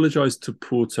to apologise to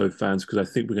Porto fans because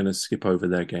I think we're going to skip over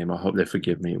their game. I hope they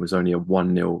forgive me. It was only a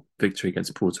 1-0 victory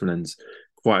against Porto,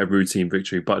 quite a routine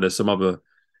victory, but there's some other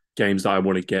games that I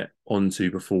want to get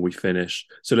onto before we finish.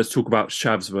 So let's talk about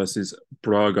Shavs versus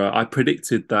Braga. I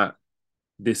predicted that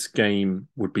this game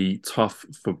would be tough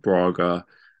for Braga,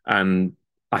 and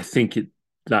I think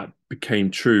that became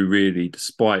true really,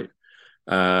 despite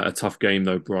a tough game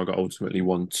though. Braga ultimately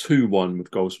won 2-1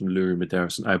 with goals from Luri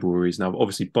Medeiros and Abel Ruiz. Now,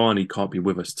 obviously, Barney can't be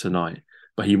with us tonight,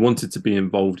 but he wanted to be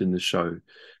involved in the show.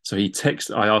 So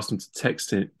I asked him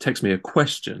to text me a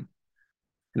question.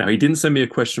 Now, he didn't send me a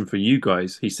question for you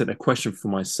guys. He sent a question for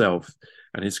myself.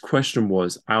 And his question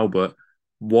was, Albert,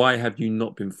 why have you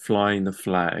not been flying the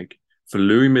flag for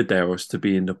Luis Medeiros to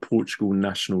be in the Portugal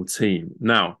national team?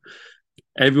 Now,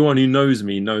 everyone who knows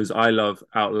me knows I love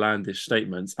outlandish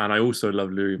statements, and I also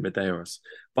love Luis Medeiros.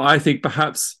 But I think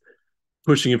perhaps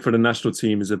pushing him for the national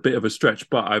team is a bit of a stretch,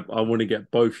 but I want to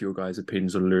get both your guys'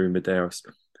 opinions on Luis Medeiros.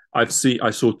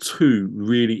 I saw two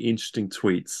really interesting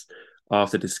tweets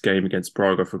after this game against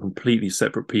Braga for completely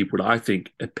separate people that I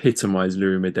think epitomise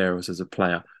Luis Medeiros as a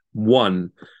player.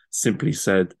 One simply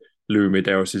said Luis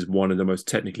Medeiros is one of the most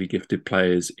technically gifted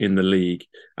players in the league,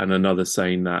 and another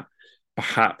saying that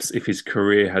perhaps if his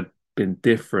career had been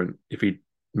different, if he'd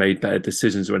made better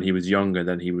decisions when he was younger,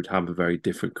 then he would have a very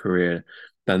different career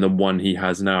than the one he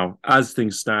has now. As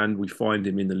things stand, we find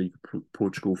him in the League of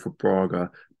Portugal for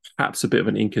Braga, perhaps a bit of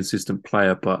an inconsistent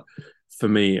player, but for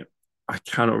me, I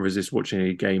cannot resist watching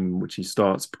a game in which he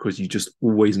starts because you just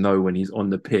always know when he's on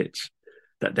the pitch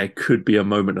that there could be a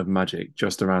moment of magic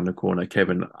just around the corner.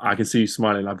 Kevin, I can see you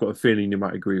smiling. I've got a feeling you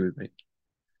might agree with me.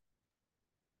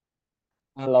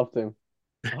 I loved him.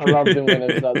 I loved him when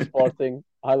he was at Sporting.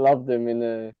 I loved him in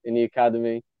the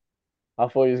academy. I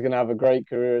thought he was going to have a great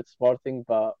career at Sporting,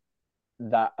 but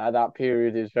that at that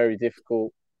period is very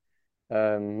difficult.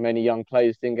 Many young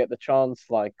players didn't get the chance,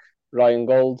 like Ryan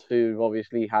Gold, who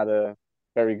obviously had a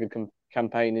very good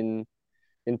campaign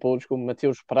in Portugal.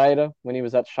 Mateus Pereira, when he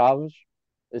was at Chaves,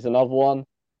 is another one.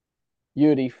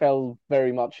 Yuri fell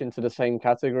very much into the same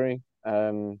category.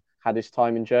 Had his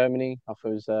time in Germany. I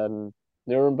thought it was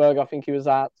Nuremberg, I think he was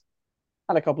at.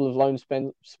 Had a couple of loan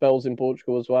spells in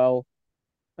Portugal as well.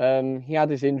 He had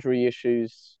his injury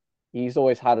issues. He's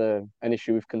always had an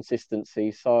issue with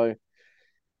consistency. So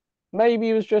maybe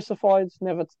he was justified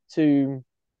never to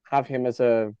have him as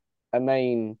a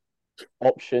main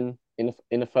option in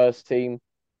the first team.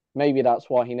 Maybe that's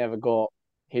why he never got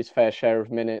his fair share of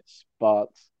minutes. But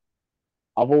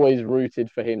I've always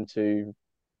rooted for him to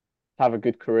have a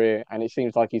good career, and it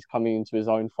seems like he's coming into his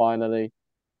own finally.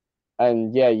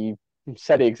 And yeah, you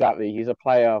said it exactly. He's a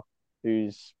player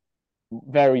who's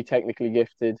very technically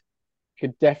gifted,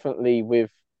 could definitely, with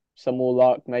some more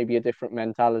luck, maybe a different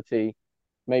mentality,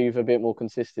 maybe with a bit more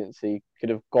consistency, could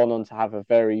have gone on to have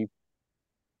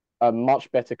a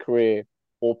much better career.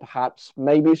 Or perhaps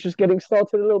maybe it's just getting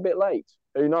started a little bit late.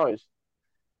 Who knows?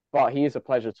 But he is a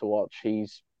pleasure to watch.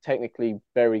 He's technically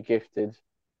very gifted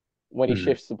when he Mm.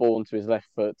 shifts the ball onto his left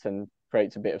foot and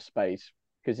creates a bit of space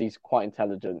because he's quite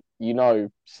intelligent. You know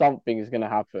something is going to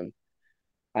happen,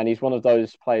 and he's one of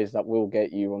those players that will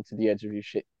get you onto the edge of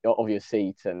your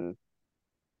seat. And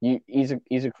he's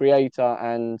a creator,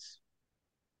 and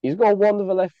he's got a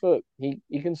wonderful left foot.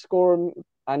 He can score him,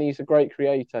 and he's a great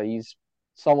creator. He's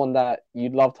someone that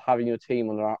you'd love to have in your team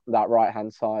on that right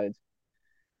hand side.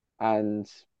 And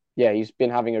yeah, he's been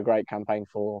having a great campaign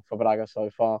for Braga so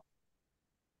far.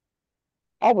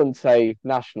 I wouldn't say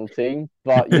national team,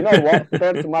 but you know what?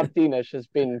 Roberto Martinez has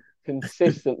been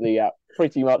consistently at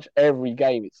pretty much every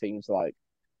game, it seems like.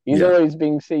 He's Yeah, always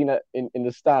being seen in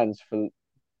the stands for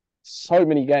so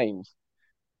many games.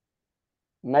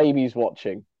 Maybe he's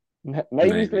watching. Maybe he's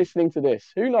maybe. listening to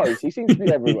this. Who knows? He seems to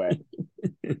be everywhere.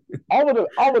 I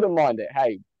wouldn't mind it.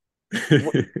 Hey,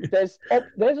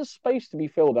 there's a space to be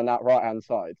filled on that right hand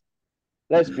side.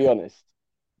 Let's be honest.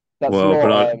 That's Well, but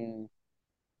not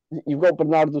you've got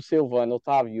Bernardo Silva and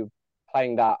Otavio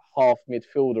playing that half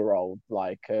midfielder role,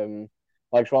 like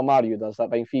João Mario does at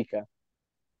Benfica.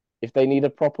 If they need a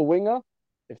proper winger,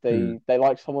 if mm. they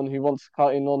like someone who wants to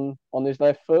cut in on his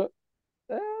left foot,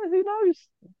 who knows?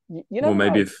 You Well,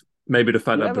 never know. maybe the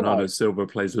fact You that never Bernardo know. Silva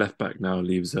plays left back now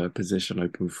leaves a position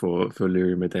open for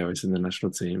Luis Medeiros in the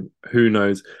national team. Who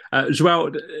knows?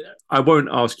 João, I won't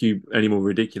ask you any more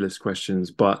ridiculous questions,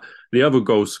 but the other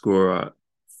goal scorer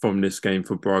from this game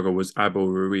for Braga was Abel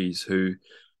Ruiz, who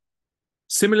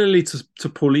similarly to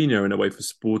Paulinho in a way for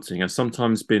Sporting, has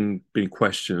sometimes been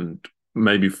questioned,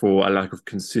 maybe for a lack of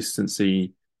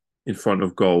consistency in front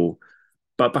of goal.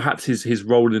 But perhaps his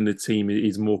role in the team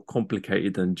is more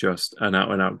complicated than just an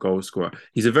out and out goal scorer.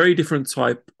 He's a very different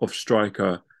type of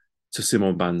striker to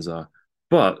Simon Banza.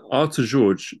 But Arthur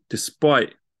George,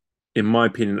 despite, in my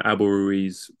opinion, Abel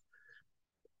Ruiz,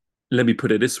 let me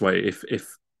put it this way: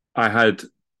 if I had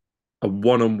a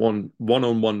one on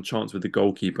one chance with the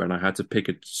goalkeeper and I had to pick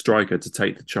a striker to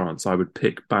take the chance, I would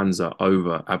pick Banza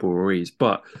over Abel Ruiz.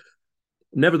 But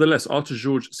nevertheless, Arthur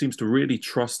George seems to really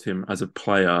trust him as a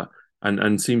player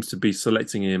and seems to be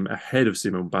selecting him ahead of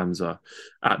Simon Banza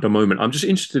at the moment. I'm just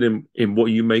interested in what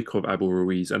you make of Abel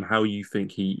Ruiz and how you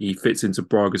think he fits into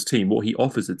Braga's team, what he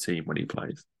offers the team when he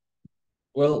plays.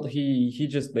 Well, he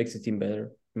just makes the team better,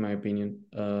 in my opinion.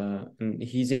 And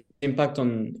his impact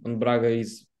on Braga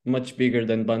is much bigger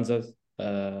than Banza's.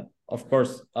 Of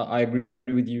course, I agree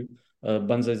with you.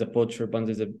 Banza is a poacher. Banza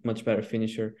is a much better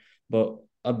finisher. But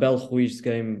Abel Ruiz's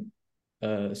game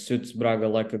suits Braga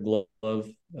like a glove,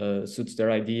 suits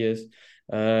their ideas.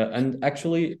 And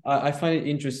actually, I find it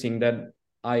interesting that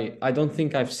I don't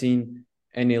think I've seen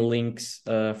any links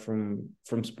from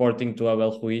Sporting to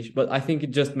Abel Ruiz, but I think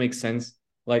it just makes sense.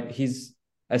 Like he's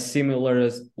as similar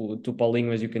as to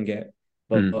Paulinho as you can get,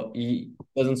 Mm. but he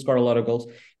doesn't score a lot of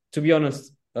goals. To be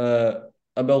honest,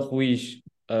 Abel Ruiz,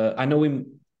 I know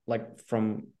him like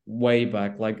from way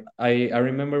back. Like I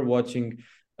remember watching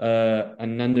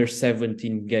an under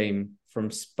 17 game from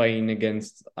Spain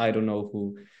against I don't know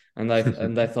who, and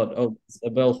I thought, oh,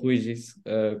 Abel Ruiz is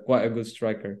quite a good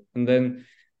striker. And then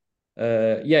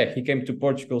yeah, he came to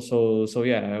Portugal, so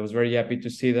yeah, I was very happy to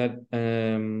see that.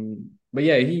 But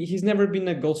yeah, he's never been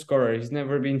a goal scorer. He's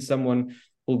never been someone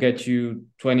who'll get you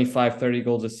 25, 30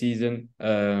 goals a season.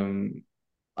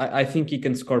 I think he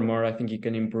can score more. I think he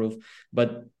can improve,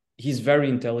 but he's very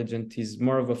intelligent. He's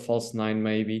more of a false nine,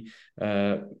 maybe.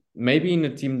 Maybe in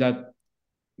a team that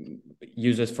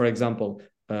uses, for example,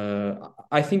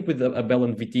 I think with Abel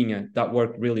and Vitinha, that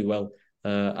worked really well.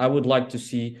 I would like to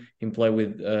see him play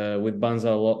with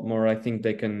Banza a lot more. I think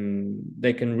they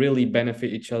can really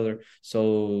benefit each other.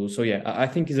 So yeah, I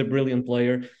think he's a brilliant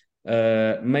player.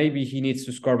 Maybe he needs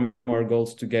to score more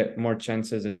goals to get more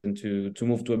chances and to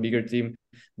move to a bigger team.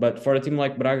 But for a team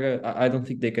like Braga, I don't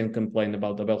think they can complain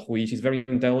about Abel Ruiz. He's very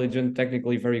intelligent,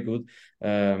 technically very good.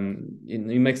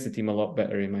 He makes the team a lot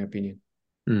better, in my opinion.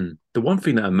 Mm. The one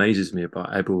thing that amazes me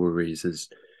about Abel Ruiz is,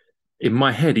 in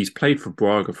my head, he's played for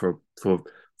Braga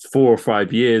 4 or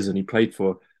 5 years, and he played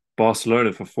for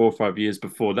Barcelona for 4 or 5 years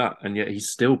before that, and yet he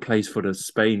still plays for the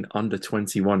Spain under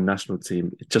 21 national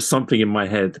team. It's just something in my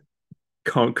head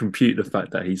can't compute the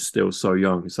fact that he's still so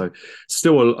young. So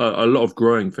still a lot of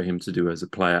growing for him to do as a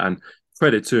player. And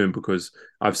credit to him, because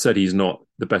I've said he's not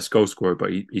the best goal scorer,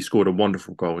 but he scored a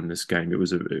wonderful goal in this game. It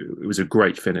was a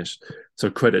great finish.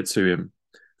 So credit to him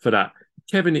for that.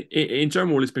 Kevin, in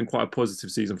general, it's been quite a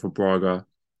positive season for Braga,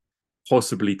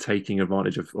 possibly taking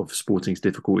advantage of Sporting's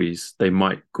difficulties. They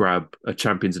might grab a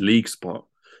Champions League spot,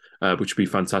 which would be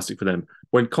fantastic for them.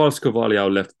 When Carlos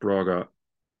Carvalhal left Braga,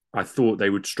 I thought they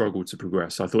would struggle to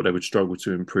progress. I thought they would struggle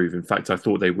to improve. In fact, I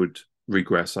thought they would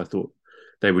regress. I thought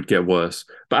they would get worse.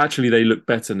 But actually, they look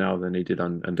better now than they did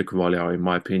under Carvalhal, in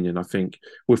my opinion. I think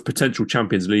with potential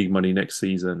Champions League money next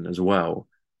season as well,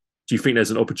 do you think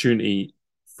there's an opportunity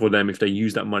for them, if they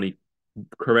use that money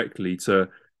correctly, to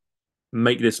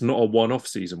make this not a one-off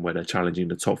season where they're challenging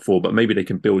the top four, but maybe they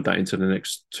can build that into the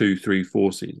next 2, 3,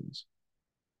 4 seasons?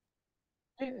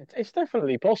 It's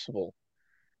definitely possible.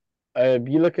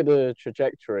 You look at the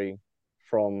trajectory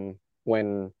from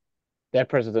when their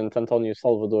president Antonio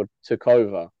Salvador took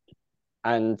over,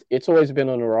 and it's always been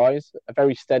on a rise, a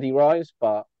very steady rise.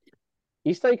 But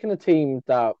he's taken a team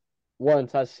that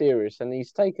weren't as serious, and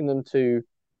he's taken them to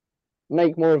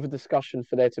make more of a discussion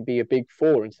for there to be a big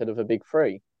four instead of a big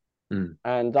three. Mm.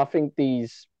 And I think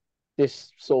this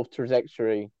sort of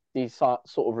trajectory, these sort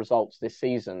of results this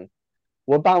season,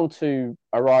 were bound to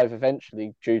arrive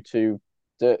eventually due to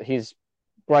his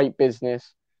great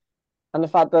business and the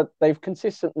fact that they've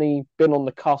consistently been on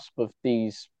the cusp of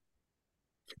these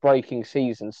breaking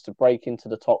seasons to break into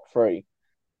the top three.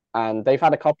 And they've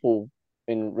had a couple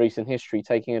in recent history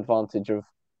taking advantage of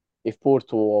if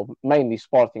Porto or mainly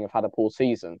Sporting have had a poor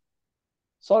season.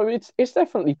 So it's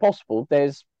definitely possible.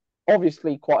 There's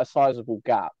obviously quite a sizable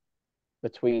gap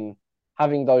between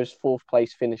having those fourth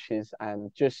place finishes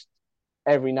and just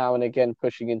every now and again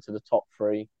pushing into the top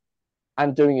three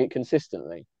and doing it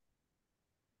consistently.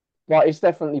 But it's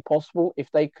definitely possible if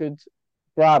they could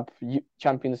grab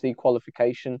Champions League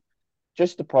qualification.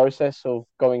 Just the process of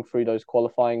going through those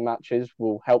qualifying matches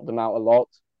will help them out a lot.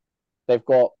 They've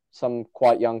got some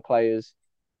quite young players.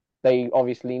 They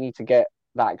obviously need to get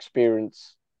that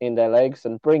experience in their legs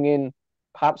and bring in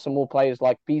perhaps some more players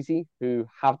like Pizzi who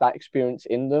have that experience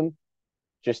in them,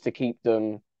 just to keep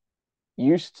them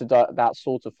used to that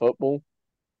sort of football.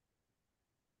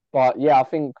 But yeah, I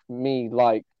think me,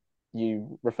 like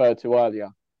you referred to earlier,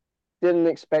 didn't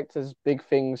expect as big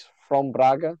things from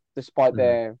Braga, despite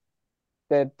Mm.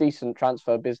 their decent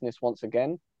transfer business once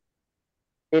again.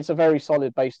 It's a very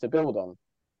solid base to build on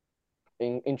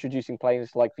in introducing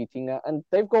players like Vitinha, and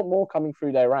they've got more coming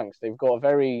through their ranks. They've got a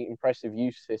very impressive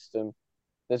youth system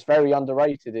that's very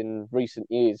underrated in recent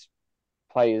years.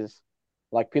 Players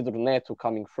like Pedro Neto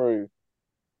coming through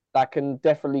that can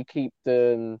definitely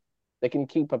they can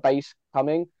keep a base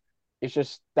coming. It's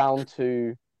just down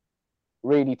to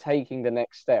really taking the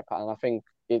next step. And I think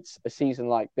it's a season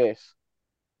like this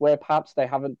where perhaps they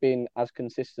haven't been as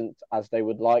consistent as they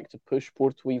would like to push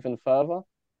Porto even further.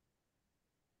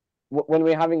 When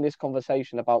we're having this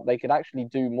conversation about they could actually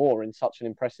do more in such an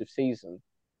impressive season,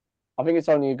 I think it's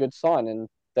only a good sign, and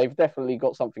they've definitely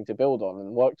got something to build on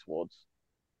and work towards.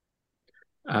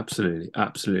 Absolutely,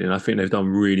 absolutely. And I think they've done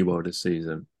really well this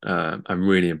season, and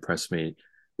really impressed me.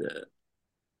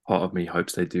 Part of me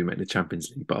hopes they do make the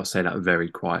Champions League, but I'll say that very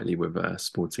quietly with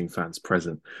Sporting fans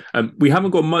present. We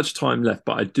haven't got much time left,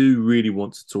 but I do really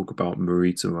want to talk about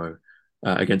Marítimo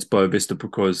against Boavista,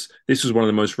 because this was one of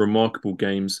the most remarkable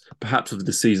games, perhaps of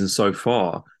the season so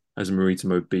far, as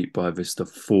Marítimo beat Boavista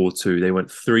 4-2. They went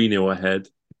 3-0 ahead.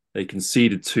 They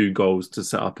conceded 2 goals to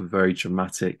set up a very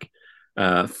dramatic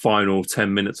final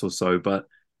 10 minutes or so, but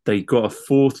they got a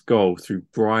fourth goal through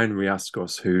Brian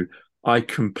Riascos, who I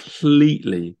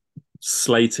completely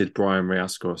slated Brian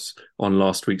Riascos on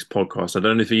last week's podcast. I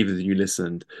don't know if either of you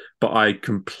listened, but I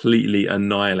completely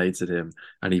annihilated him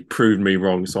and he proved me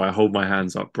wrong. So I hold my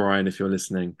hands up. Brian, if you're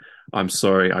listening, I'm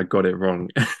sorry, I got it wrong.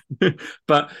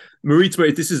 But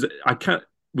Marítimo,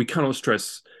 we cannot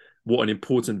stress what an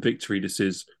important victory this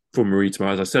is for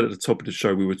Marítimo. As I said at the top of the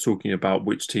show, we were talking about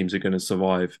which teams are going to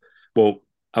survive. Well,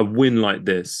 a win like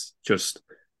this just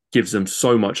gives them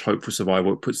so much hope for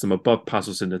survival. It puts them above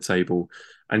Passos in the table.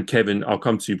 And Kevin, I'll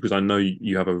come to you because I know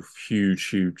you have a huge,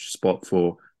 huge spot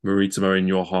for Marítimo in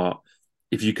your heart.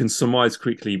 If you can surmise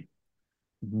quickly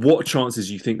what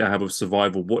chances you think they have of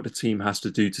survival, what the team has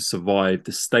to do to survive,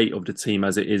 the state of the team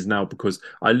as it is now, because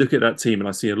I look at that team and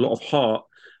I see a lot of heart,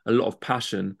 a lot of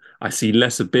passion. I see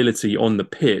less ability on the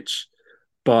pitch,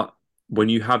 but when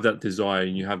you have that desire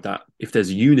and you have that, if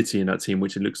there's unity in that team,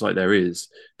 which it looks like there is,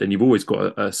 then you've always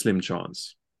got a slim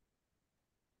chance.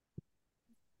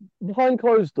 Behind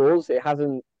closed doors, it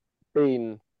hasn't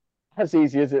been as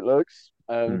easy as it looks.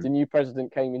 The new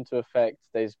president came into effect.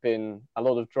 There's been a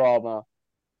lot of drama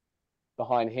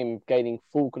behind him gaining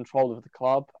full control of the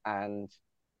club, and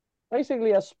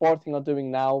basically, as Sporting are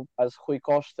doing now, as Rui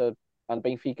Costa and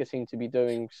Benfica seem to be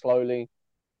doing slowly,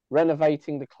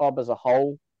 renovating the club as a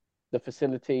whole, the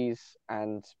facilities,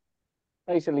 and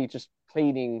basically just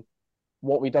cleaning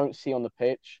what we don't see on the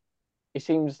pitch. It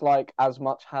seems like as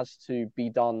much has to be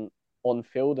done on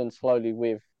field, and slowly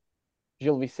with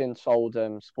Gil Vicente's old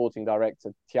sporting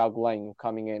director, Tiago Leão,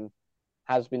 coming in,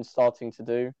 has been starting to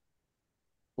do.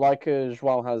 Like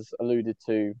João has alluded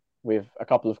to with a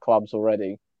couple of clubs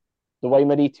already, the way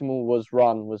Marítimo was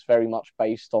run was very much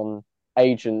based on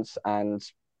agents and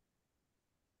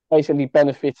basically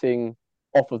benefiting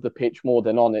off of the pitch more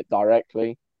than on it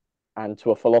directly and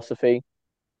to a philosophy.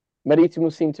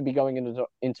 Marítimo seem to be going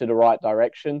into the right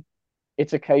direction.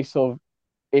 It's a case of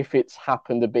if it's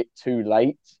happened a bit too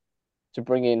late to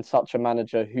bring in such a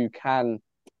manager who can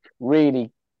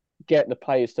really get the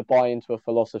players to buy into a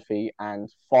philosophy and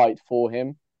fight for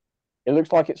him. It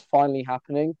looks like it's finally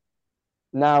happening.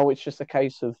 Now it's just a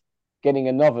case of getting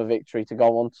another victory to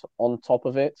go on top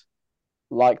of it,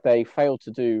 like they failed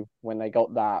to do when they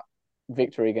got that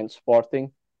victory against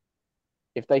Sporting.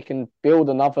 If they can build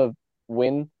another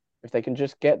win, if they can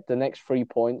just get the next 3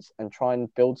 points and try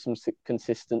and build some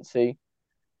consistency,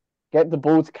 get the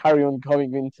ball to carry on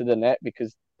going into the net,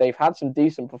 because they've had some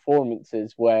decent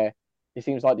performances where it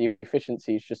seems like the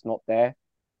efficiency is just not there.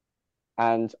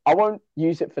 And I won't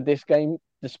use it for this game,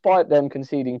 despite them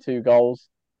conceding 2 goals.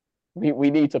 We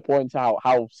need to point out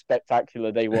how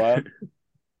spectacular they were.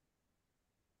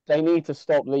 They need to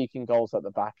stop leaking goals at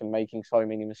the back and making so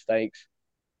many mistakes.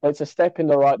 But it's a step in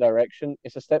the right direction.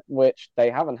 It's a step which they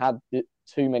haven't had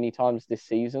too many times this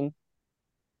season.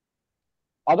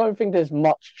 I don't think there's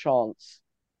much chance,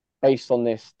 based on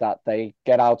this, that they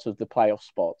get out of the playoff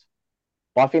spot.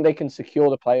 But I think they can secure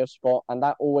the playoff spot, and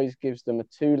that always gives them a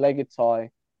two-legged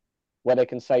tie where they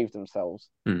can save themselves.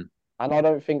 And I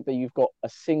don't think that you've got a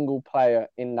single player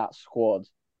in that squad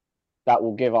that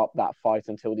will give up that fight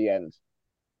until the end.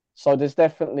 So there's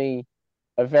definitely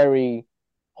a very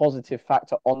positive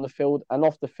factor on the field, and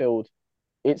off the field,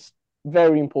 it's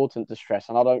very important to stress.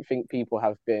 And I don't think people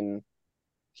have been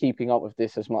keeping up with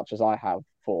this as much as I have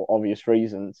for obvious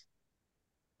reasons.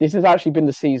 This has actually been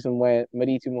the season where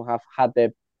Marítimo have had their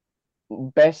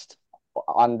best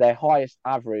and their highest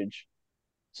average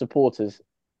supporters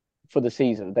for the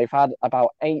season. They've had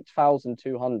about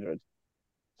 8,200.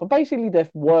 So basically their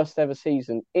worst ever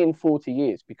season in 40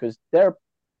 years, because they're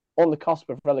on the cusp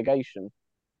of relegation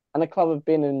and the club have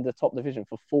been in the top division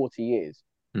for 40 years.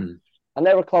 And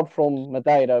they're a club from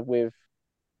Madeira with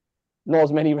not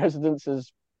as many residents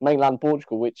as mainland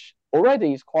Portugal, which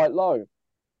already is quite low.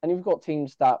 And you've got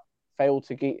teams that fail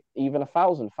to get even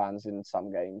 1,000 fans in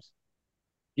some games.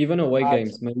 Even away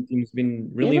games, my team's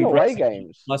been really even impressive. Away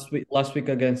games. Last week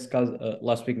against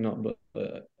last week not, but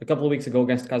a couple of weeks ago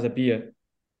against Casa Pia,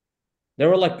 there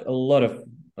were like a lot of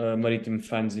Maritime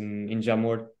fans in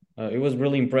Jamor. It was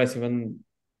really impressive, and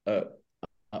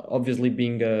obviously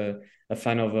being a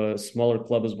fan of a smaller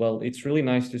club as well, it's really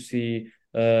nice to see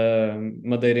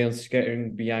Madeirenses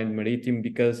getting behind Maritime,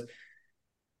 because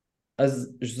as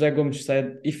José Gomes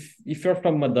said, if you're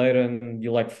from Madeira and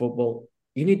you like football,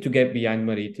 you need to get behind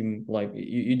Maritime. Like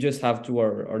you just have to,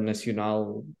 or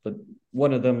Nacional, but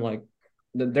one of them. Like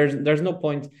there's no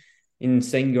point in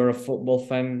saying you're a football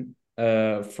fan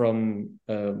from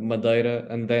Madeira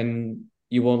and then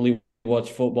you only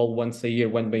watch football once a year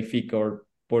when Benfica or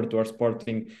Porto or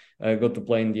Sporting go to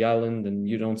play in the island, and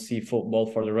you don't see football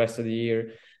for the rest of the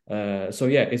year. So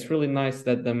yeah, it's really nice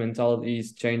that the mentality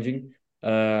is changing.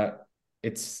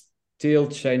 It's still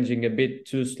changing a bit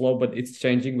too slow, but it's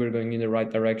changing. We're going in the right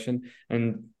direction,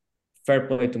 and fair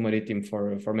play to Maritime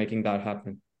for making that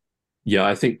happen. Yeah,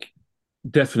 I think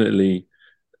definitely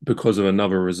because of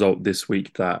another result this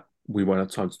week that we won't have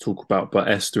time to talk about, but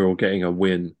Estoril getting a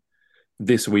win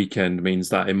this weekend means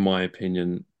that, in my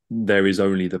opinion, there is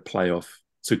only the playoff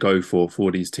to go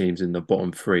for these teams in the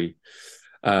bottom three.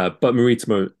 But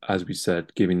Maritimo, as we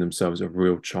said, giving themselves a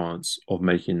real chance of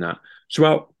making that.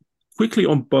 João, quickly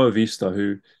on Boavista,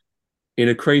 who in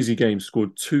a crazy game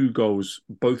scored 2 goals,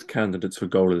 both candidates for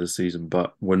goal of the season,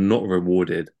 but were not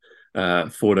rewarded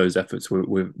for those efforts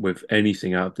with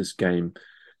anything out of this game.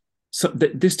 So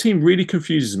this team really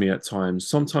confuses me at times.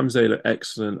 Sometimes they look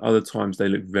excellent, other times they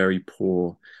look very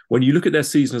poor. When you look at their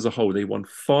season as a whole, they won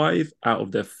 5 out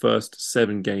of their first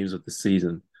 7 games of the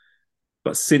season.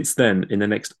 But since then, in the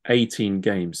next 18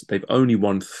 games, they've only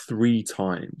won 3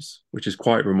 times, which is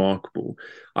quite remarkable.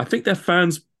 I think their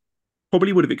fans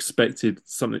probably would have expected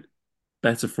something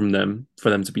better from them for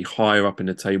them to be higher up in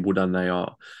the table than they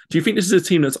are. Do you think this is a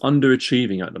team that's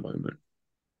underachieving at the moment?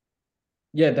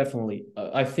 Yeah, definitely.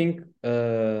 I think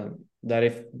that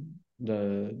if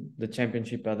the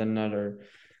championship had another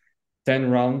 10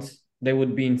 rounds, they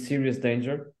would be in serious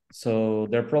danger. So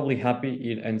they're probably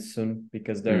happy it ends soon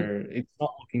because Mm. it's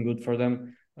not looking good for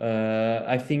them.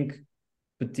 I think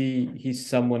Petit, he's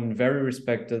someone very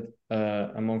respected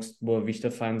amongst Boa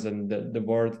Vista fans and the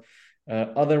board.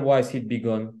 Otherwise, he'd be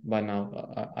gone by now.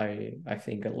 I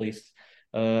think at least.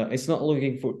 It's not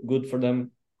looking good for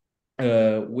them.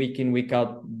 Week in week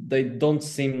out, they don't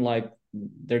seem like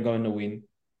they're going to win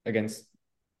against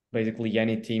basically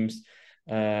any teams.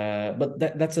 But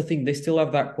that's the thing. They still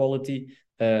have that quality,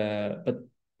 but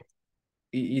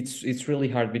it's really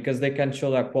hard because they can't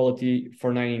show that quality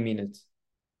for 90 minutes.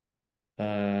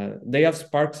 They have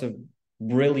sparks of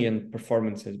brilliant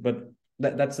performances, but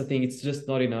that's the thing. It's just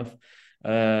not enough.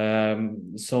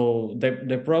 So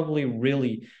they probably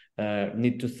really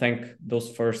need to thank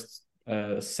those first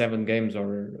 7 games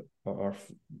or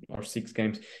 6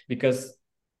 games because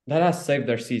that has saved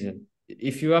their season.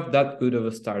 If you have that good of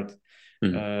a start,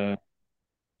 Mm.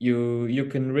 you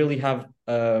can really have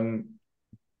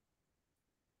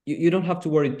you don't have to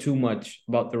worry too much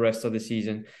about the rest of the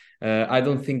season. I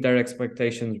don't think their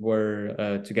expectations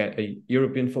were to get a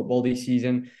European football this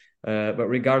season, but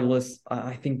regardless,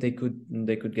 I think they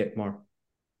could get more.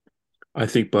 I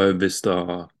think Boa Vista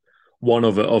are one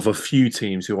of a few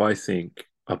teams who I think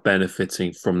are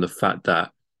benefiting from the fact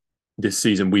that this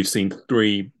season we've seen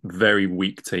 3 very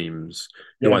weak teams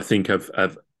who I Yeah. think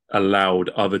have allowed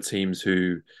other teams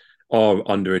who are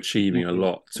underachieving a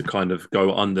lot to kind of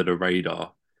go under the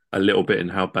radar a little bit in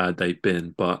how bad they've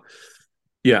been. But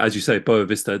yeah, as you say, Boa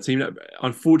Vista, a team that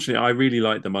unfortunately I really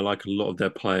like them. I like a lot of their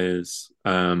players,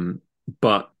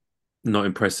 but not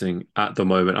impressing at the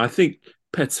moment. I think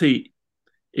Petit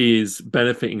is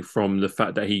benefiting from the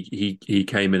fact that he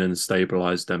came in and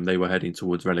stabilized them. They were heading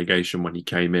towards relegation when he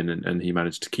came in and he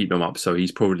managed to keep them up. So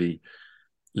he's probably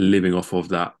living off of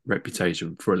that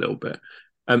reputation for a little bit.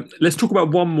 Let's talk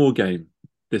about one more game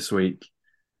this week.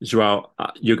 João,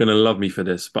 you're going to love me for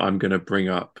this, but I'm going to bring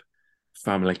up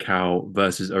Famalicão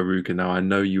versus Aruca. Now, I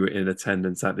know you were in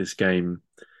attendance at this game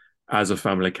as a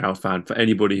Famalicão fan. For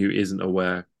anybody who isn't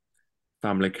aware,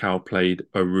 Famalicão played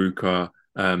Aruca.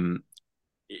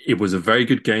 It was a very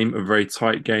good game, a very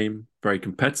tight game, very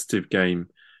competitive game,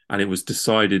 and it was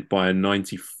decided by a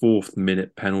 94th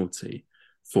minute penalty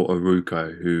for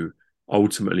Aruco, who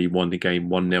ultimately won the game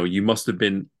 1-0. You must have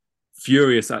been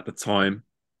furious at the time.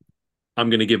 I'm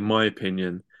going to give my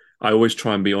opinion. I always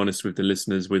try and be honest with the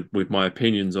listeners with my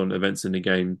opinions on events in the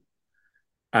game.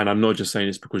 And I'm not just saying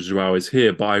this because Joao is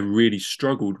here, but I really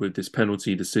struggled with this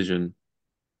penalty decision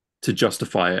to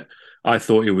justify it. I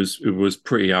thought it was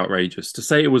pretty outrageous. To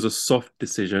say it was a soft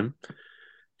decision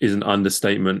is an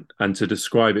understatement, and to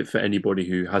describe it for anybody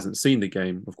who hasn't seen the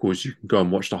game, of course, you can go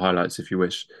and watch the highlights if you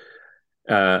wish.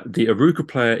 The Aruca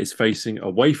player is facing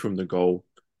away from the goal,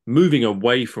 moving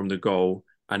away from the goal,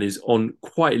 and is on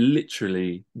quite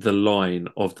literally the line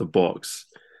of the box.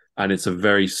 And it's a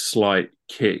very slight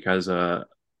kick as a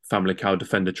Famalicão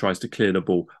defender tries to clear the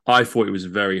ball. I thought it was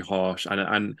very harsh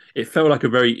and it felt like a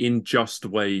very unjust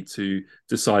way to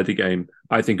decide the game.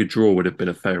 I think a draw would have been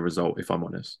a fair result, if I'm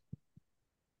honest.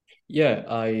 Yeah,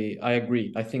 I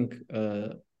agree. I think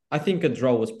a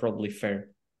draw was probably fair.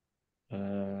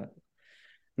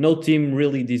 No team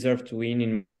really deserved to win,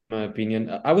 in my opinion.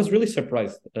 I was really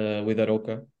surprised with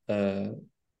Aroca.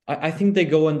 I think they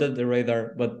go under the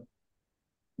radar, but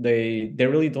they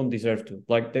really don't deserve to.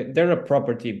 Like they're a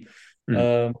proper team.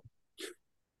 Mm. Um,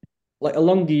 like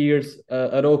along the years,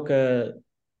 Aroca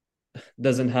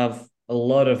doesn't have a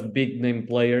lot of big name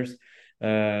players.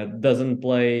 Doesn't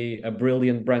play a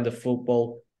brilliant brand of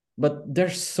football, but they're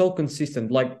so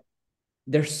consistent. Like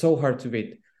they're so hard to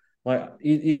beat. Like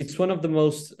it's one of the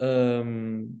most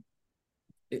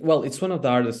well, it's one of the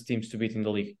hardest teams to beat in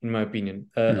the league, in my opinion.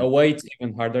 Mm. Away, it's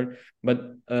even harder. But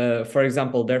for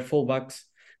example, their fullbacks,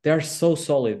 they are so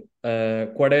solid.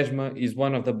 Quaresma is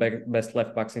one of the best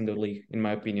left backs in the league, in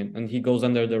my opinion, and he goes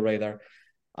under the radar.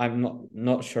 I'm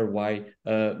not sure why.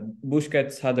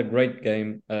 Busquets had a great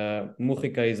game.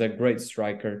 Mujica is a great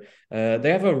striker.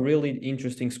 They have a really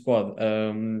interesting squad.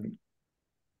 And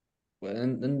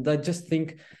I just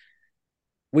think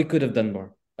we could have done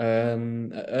more.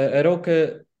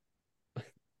 Aroca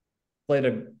played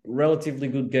a relatively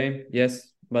good game,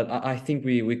 yes, but I think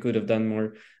we could have done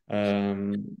more.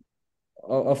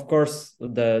 Of course,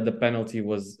 the penalty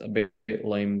was a bit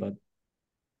lame, but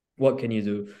what can you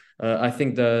do? I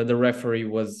think the referee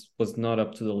was not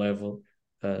up to the level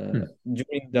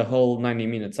during the whole 90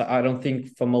 minutes. I don't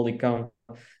think Famalicão.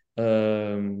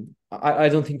 I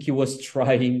don't think he was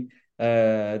trying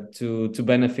to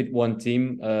benefit one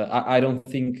team. I don't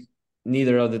think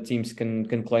neither of the teams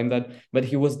can claim that, but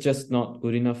he was just not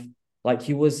good enough. Like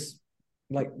he was,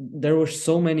 like there were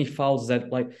so many fouls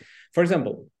that, like, for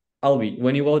example, Albi,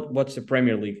 when you watch the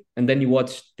Premier League and then you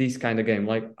watch this kind of game,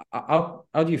 like how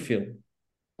do you feel?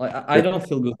 Like I don't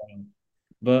feel good,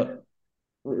 but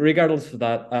regardless of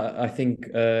that, I think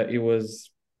it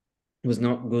was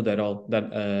not good at all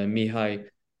that Mihai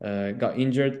got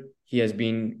injured. He has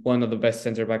been one of the best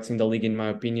center backs in the league, in my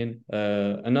opinion.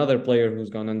 Another player who's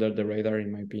gone under the radar,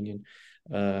 in my opinion.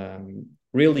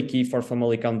 Really key for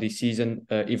Famalicão this season,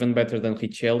 even better than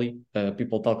Richelli.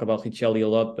 People talk about Richelli a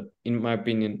lot, but in my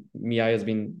opinion, Mihai has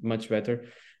been much better.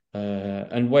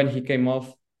 And when he came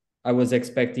off, I was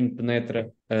expecting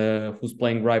Penetra, who's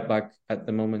playing right back at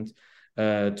the moment,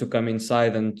 to come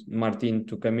inside and Martin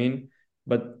to come in.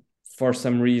 But for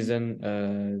some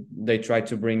reason, they tried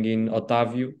to bring in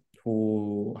Otavio,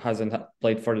 who hasn't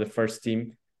played for the first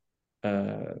team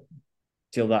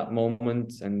till that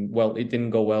moment. And, well, it didn't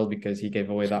go well because he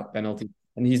gave away that penalty.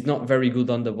 And he's not very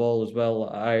good on the ball as well.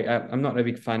 I'm not a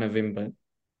big fan of him, but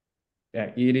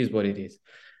yeah, it is what it is.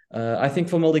 I think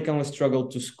Famalicão has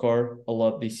struggled to score a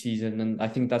lot this season, and I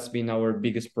think that's been our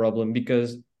biggest problem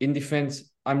because in defense,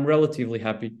 I'm relatively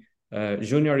happy.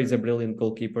 Junior is a brilliant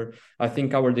goalkeeper. I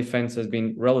think our defense has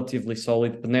been relatively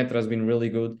solid. Penetra has been really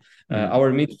good.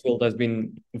 Our midfield has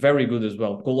been very good as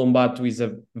well. Colombato is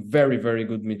a very, very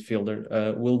good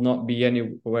midfielder. Will not be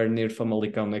anywhere near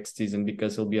Famalicão next season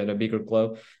because he'll be at a bigger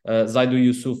club. Zaidu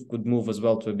Yusuf could move as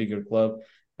well to a bigger club.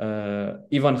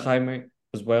 Ivan Jaime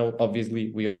as well.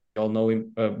 Obviously, we all know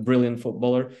him, a brilliant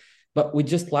footballer, but we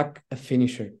just lack a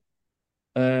finisher.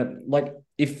 Like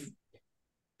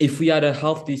if we had a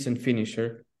half decent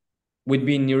finisher, we'd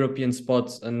be in European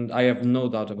spots, and I have no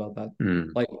doubt about that.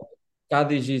 Like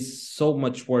Cadiz is so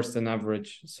much worse than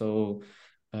average, so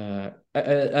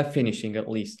at finishing at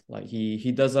least. Like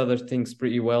he does other things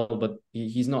pretty well, but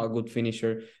he's not a good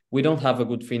finisher. We don't have a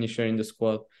good finisher in the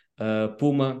squad.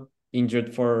 Puma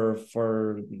injured for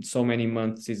so many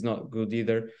months is not good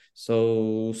either.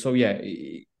 So yeah,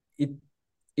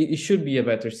 it should be a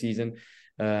better season.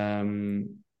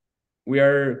 We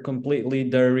are completely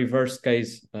the reverse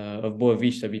case of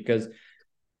Boavista because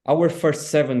our first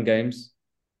 7 games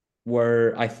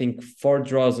were, I think, 4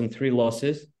 draws and 3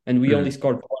 losses, and we only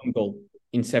scored 1 goal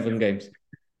in 7 games.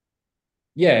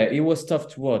 Yeah, it was tough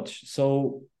to watch.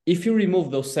 So if you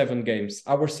remove those 7 games,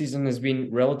 our season has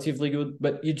been relatively good,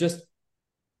 but you just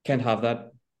can't have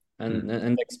that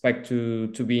and expect to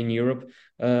be in Europe.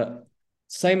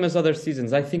 Same as other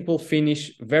seasons. I think we'll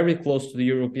finish very close to the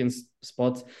European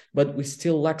spots, but we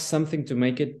still lack something to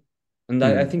make it. And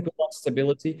I think we want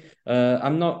stability.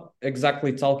 I'm not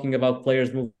exactly talking about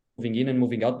players moving in and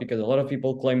moving out because a lot of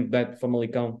people claim that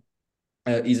Famalicão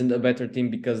isn't a better team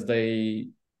because they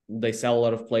sell a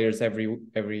lot of players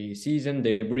every season.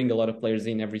 They bring a lot of players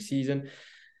in every season.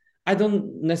 I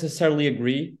don't necessarily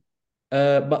agree,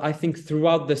 but I think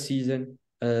throughout the season,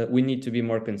 we need to be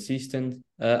more consistent.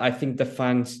 I think the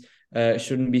fans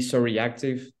shouldn't be so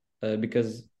reactive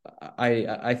because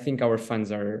I think our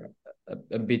fans are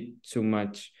a bit too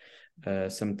much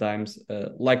sometimes.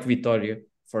 Like Vitória,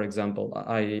 for example.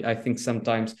 I think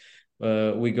sometimes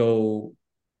we go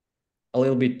a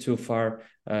little bit too far,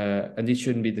 and it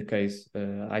shouldn't be the case.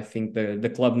 I think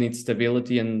the club needs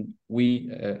stability, and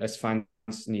we as fans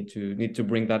need to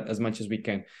bring that as much as we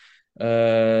can.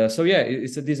 So yeah,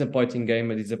 it's a disappointing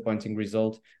game, a disappointing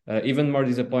result. Even more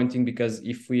disappointing because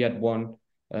if we had won,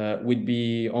 we'd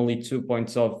be only 2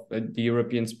 points off the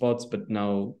European spots, but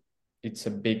now it's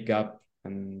a big gap,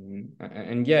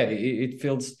 and yeah, it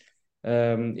feels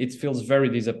very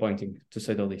disappointing to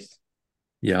say the least.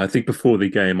 Yeah, I think before the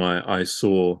game, I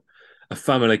saw a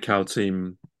Famalicão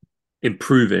team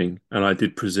improving, and I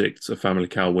did predict a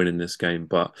Famalicão win in this game.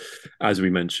 But as we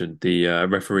mentioned, the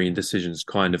refereeing decisions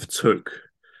kind of took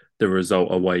the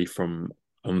result away from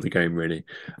the game, really.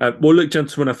 Well, look,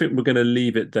 gentlemen, I think we're going to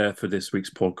leave it there for this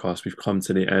week's podcast. We've come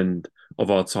to the end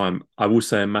of our time. I will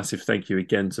say a massive thank you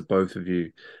again to both of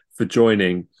you for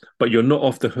joining, but you're not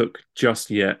off the hook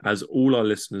just yet. As all our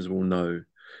listeners will know,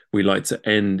 we like to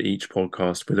end each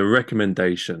podcast with a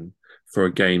recommendation for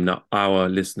a game that our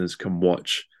listeners can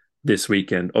watch this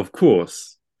weekend. Of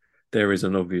course, there is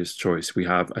an obvious choice. We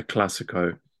have a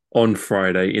Classico on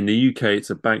Friday. In the UK, it's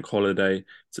a bank holiday.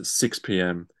 It's at 6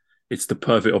 p.m. It's the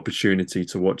perfect opportunity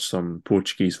to watch some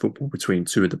Portuguese football between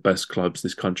two of the best clubs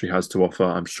this country has to offer.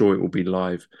 I'm sure it will be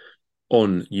live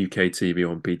on UK TV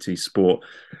on BT Sport.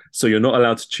 So you're not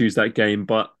allowed to choose that game,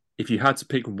 but if you had to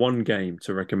pick one game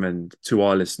to recommend to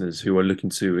our listeners who are looking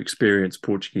to experience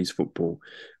Portuguese football,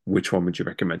 which one would you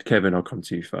recommend? Kevin, I'll come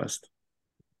to you first.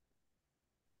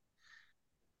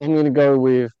 I'm going to go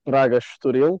with Braga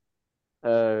Estoril.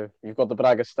 You've got the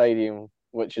Braga Stadium,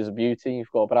 which is a beauty.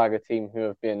 You've got a Braga team who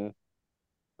have been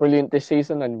brilliant this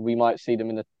season, and we might see them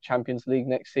in the Champions League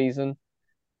next season.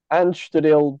 And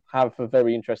Estoril have a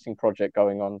very interesting project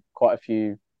going on. Quite a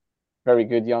few very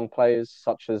good young players,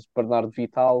 such as Bernardo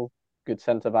Vital, good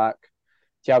centre-back,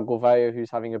 Tiago Gouveia, who's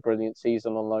having a brilliant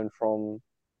season on loan from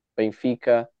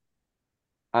Benfica,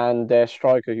 and their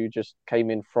striker, who just came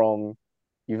in from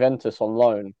Juventus on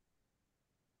loan.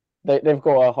 They've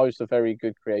got a host of very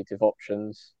good creative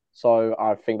options. So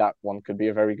I think that one could be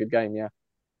a very good game, yeah.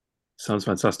 Sounds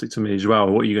fantastic to me.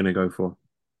 João, what are you going to go for?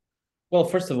 Well,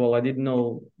 first of all, I didn't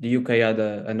know the UK had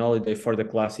an holiday for the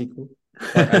Clásico.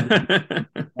 I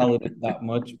didn't follow it that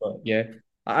much, but yeah,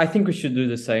 I think we should do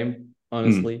the same,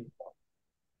 honestly.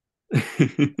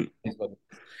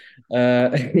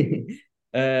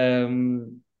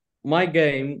 My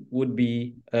game would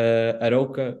be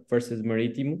Arouca versus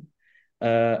Marítimo.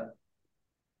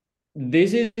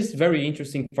 This is very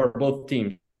interesting for both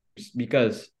teams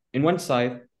because in one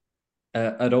side,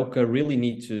 Arouca really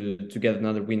need to get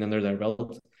another win under their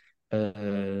belt,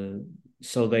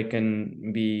 so they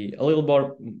can be a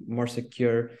little more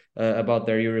secure about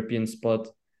their European spot.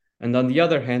 And on the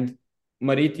other hand,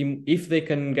 Marítimo, if they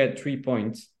can get 3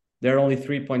 points, they're only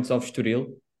 3 points off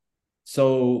Estoril.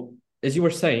 So, as you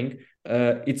were saying,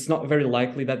 it's not very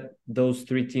likely that those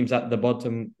three teams at the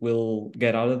bottom will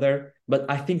get out of there. But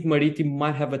I think Marítimo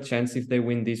might have a chance if they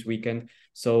win this weekend.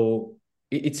 So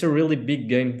it's a really big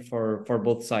game for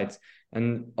both sides.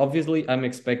 And obviously, I'm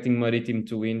expecting Marítimo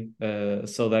to win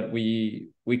so that we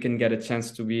can get a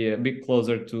chance to be a bit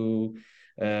closer to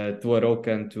Arouca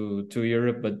and to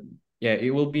Europe. But yeah,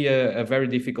 it will be a very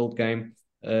difficult game.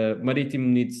 Marítimo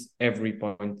needs every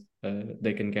point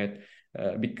they can get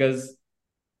because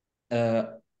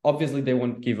obviously they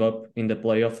won't give up in the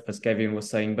playoff, as Kevin was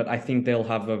saying, but I think they'll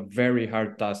have a very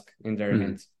hard task in their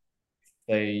hands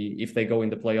if they go in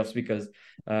the playoffs, because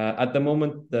at the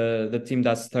moment the team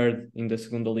that's third in the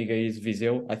Segunda Liga is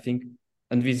Viseu, I think,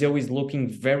 and Viseu is looking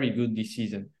very good this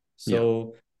season.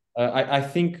 So I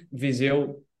think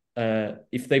Viseu,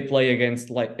 if they play against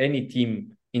like any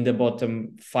team in the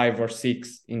bottom 5 or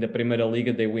 6 in the Primeira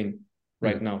Liga, they win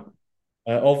right now.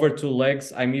 Over 2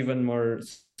 legs, I'm even more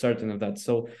certain of that.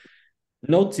 So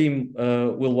no team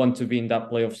will want to be in that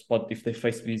playoff spot if they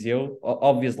face Viseu.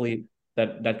 Obviously,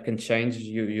 that can change.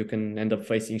 You can end up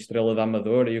facing Estrela da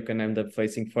Amadora, you can end up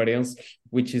facing Farense,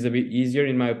 which is a bit easier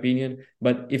in my opinion.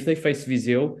 But if they face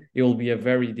Viseu, it will be a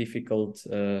very difficult.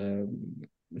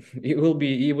 It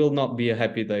will not be a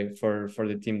happy day for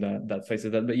the team that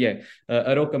faces that. But yeah,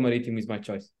 Arouca Marítimo is my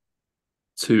choice.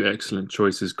 2 excellent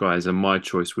choices, guys, and my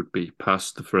choice would be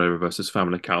Paços de Ferreira versus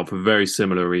Famalicão for very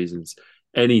similar reasons.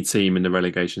 Any team in the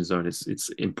relegation zone, it's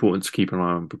important to keep an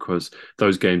eye on because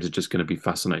those games are just going to be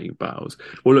fascinating battles.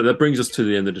 Well, look, that brings us to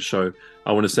the end of the show.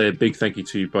 I want to say a big thank you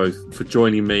to you both for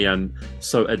joining me and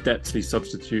so adeptly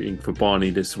substituting for Barney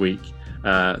this week.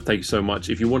 Thank you so much.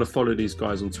 If you want to follow these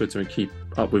guys on Twitter and keep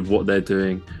up with what they're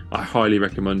doing, I highly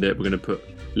recommend it. We're going to put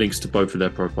links to both of their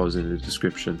profiles in the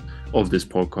description of this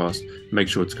podcast. Make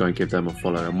sure to go and give them a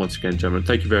follow. And once again, gentlemen,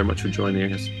 thank you very much for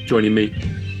joining me.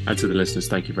 And to the listeners,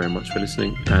 thank you very much for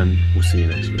listening. And we'll see you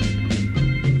next week.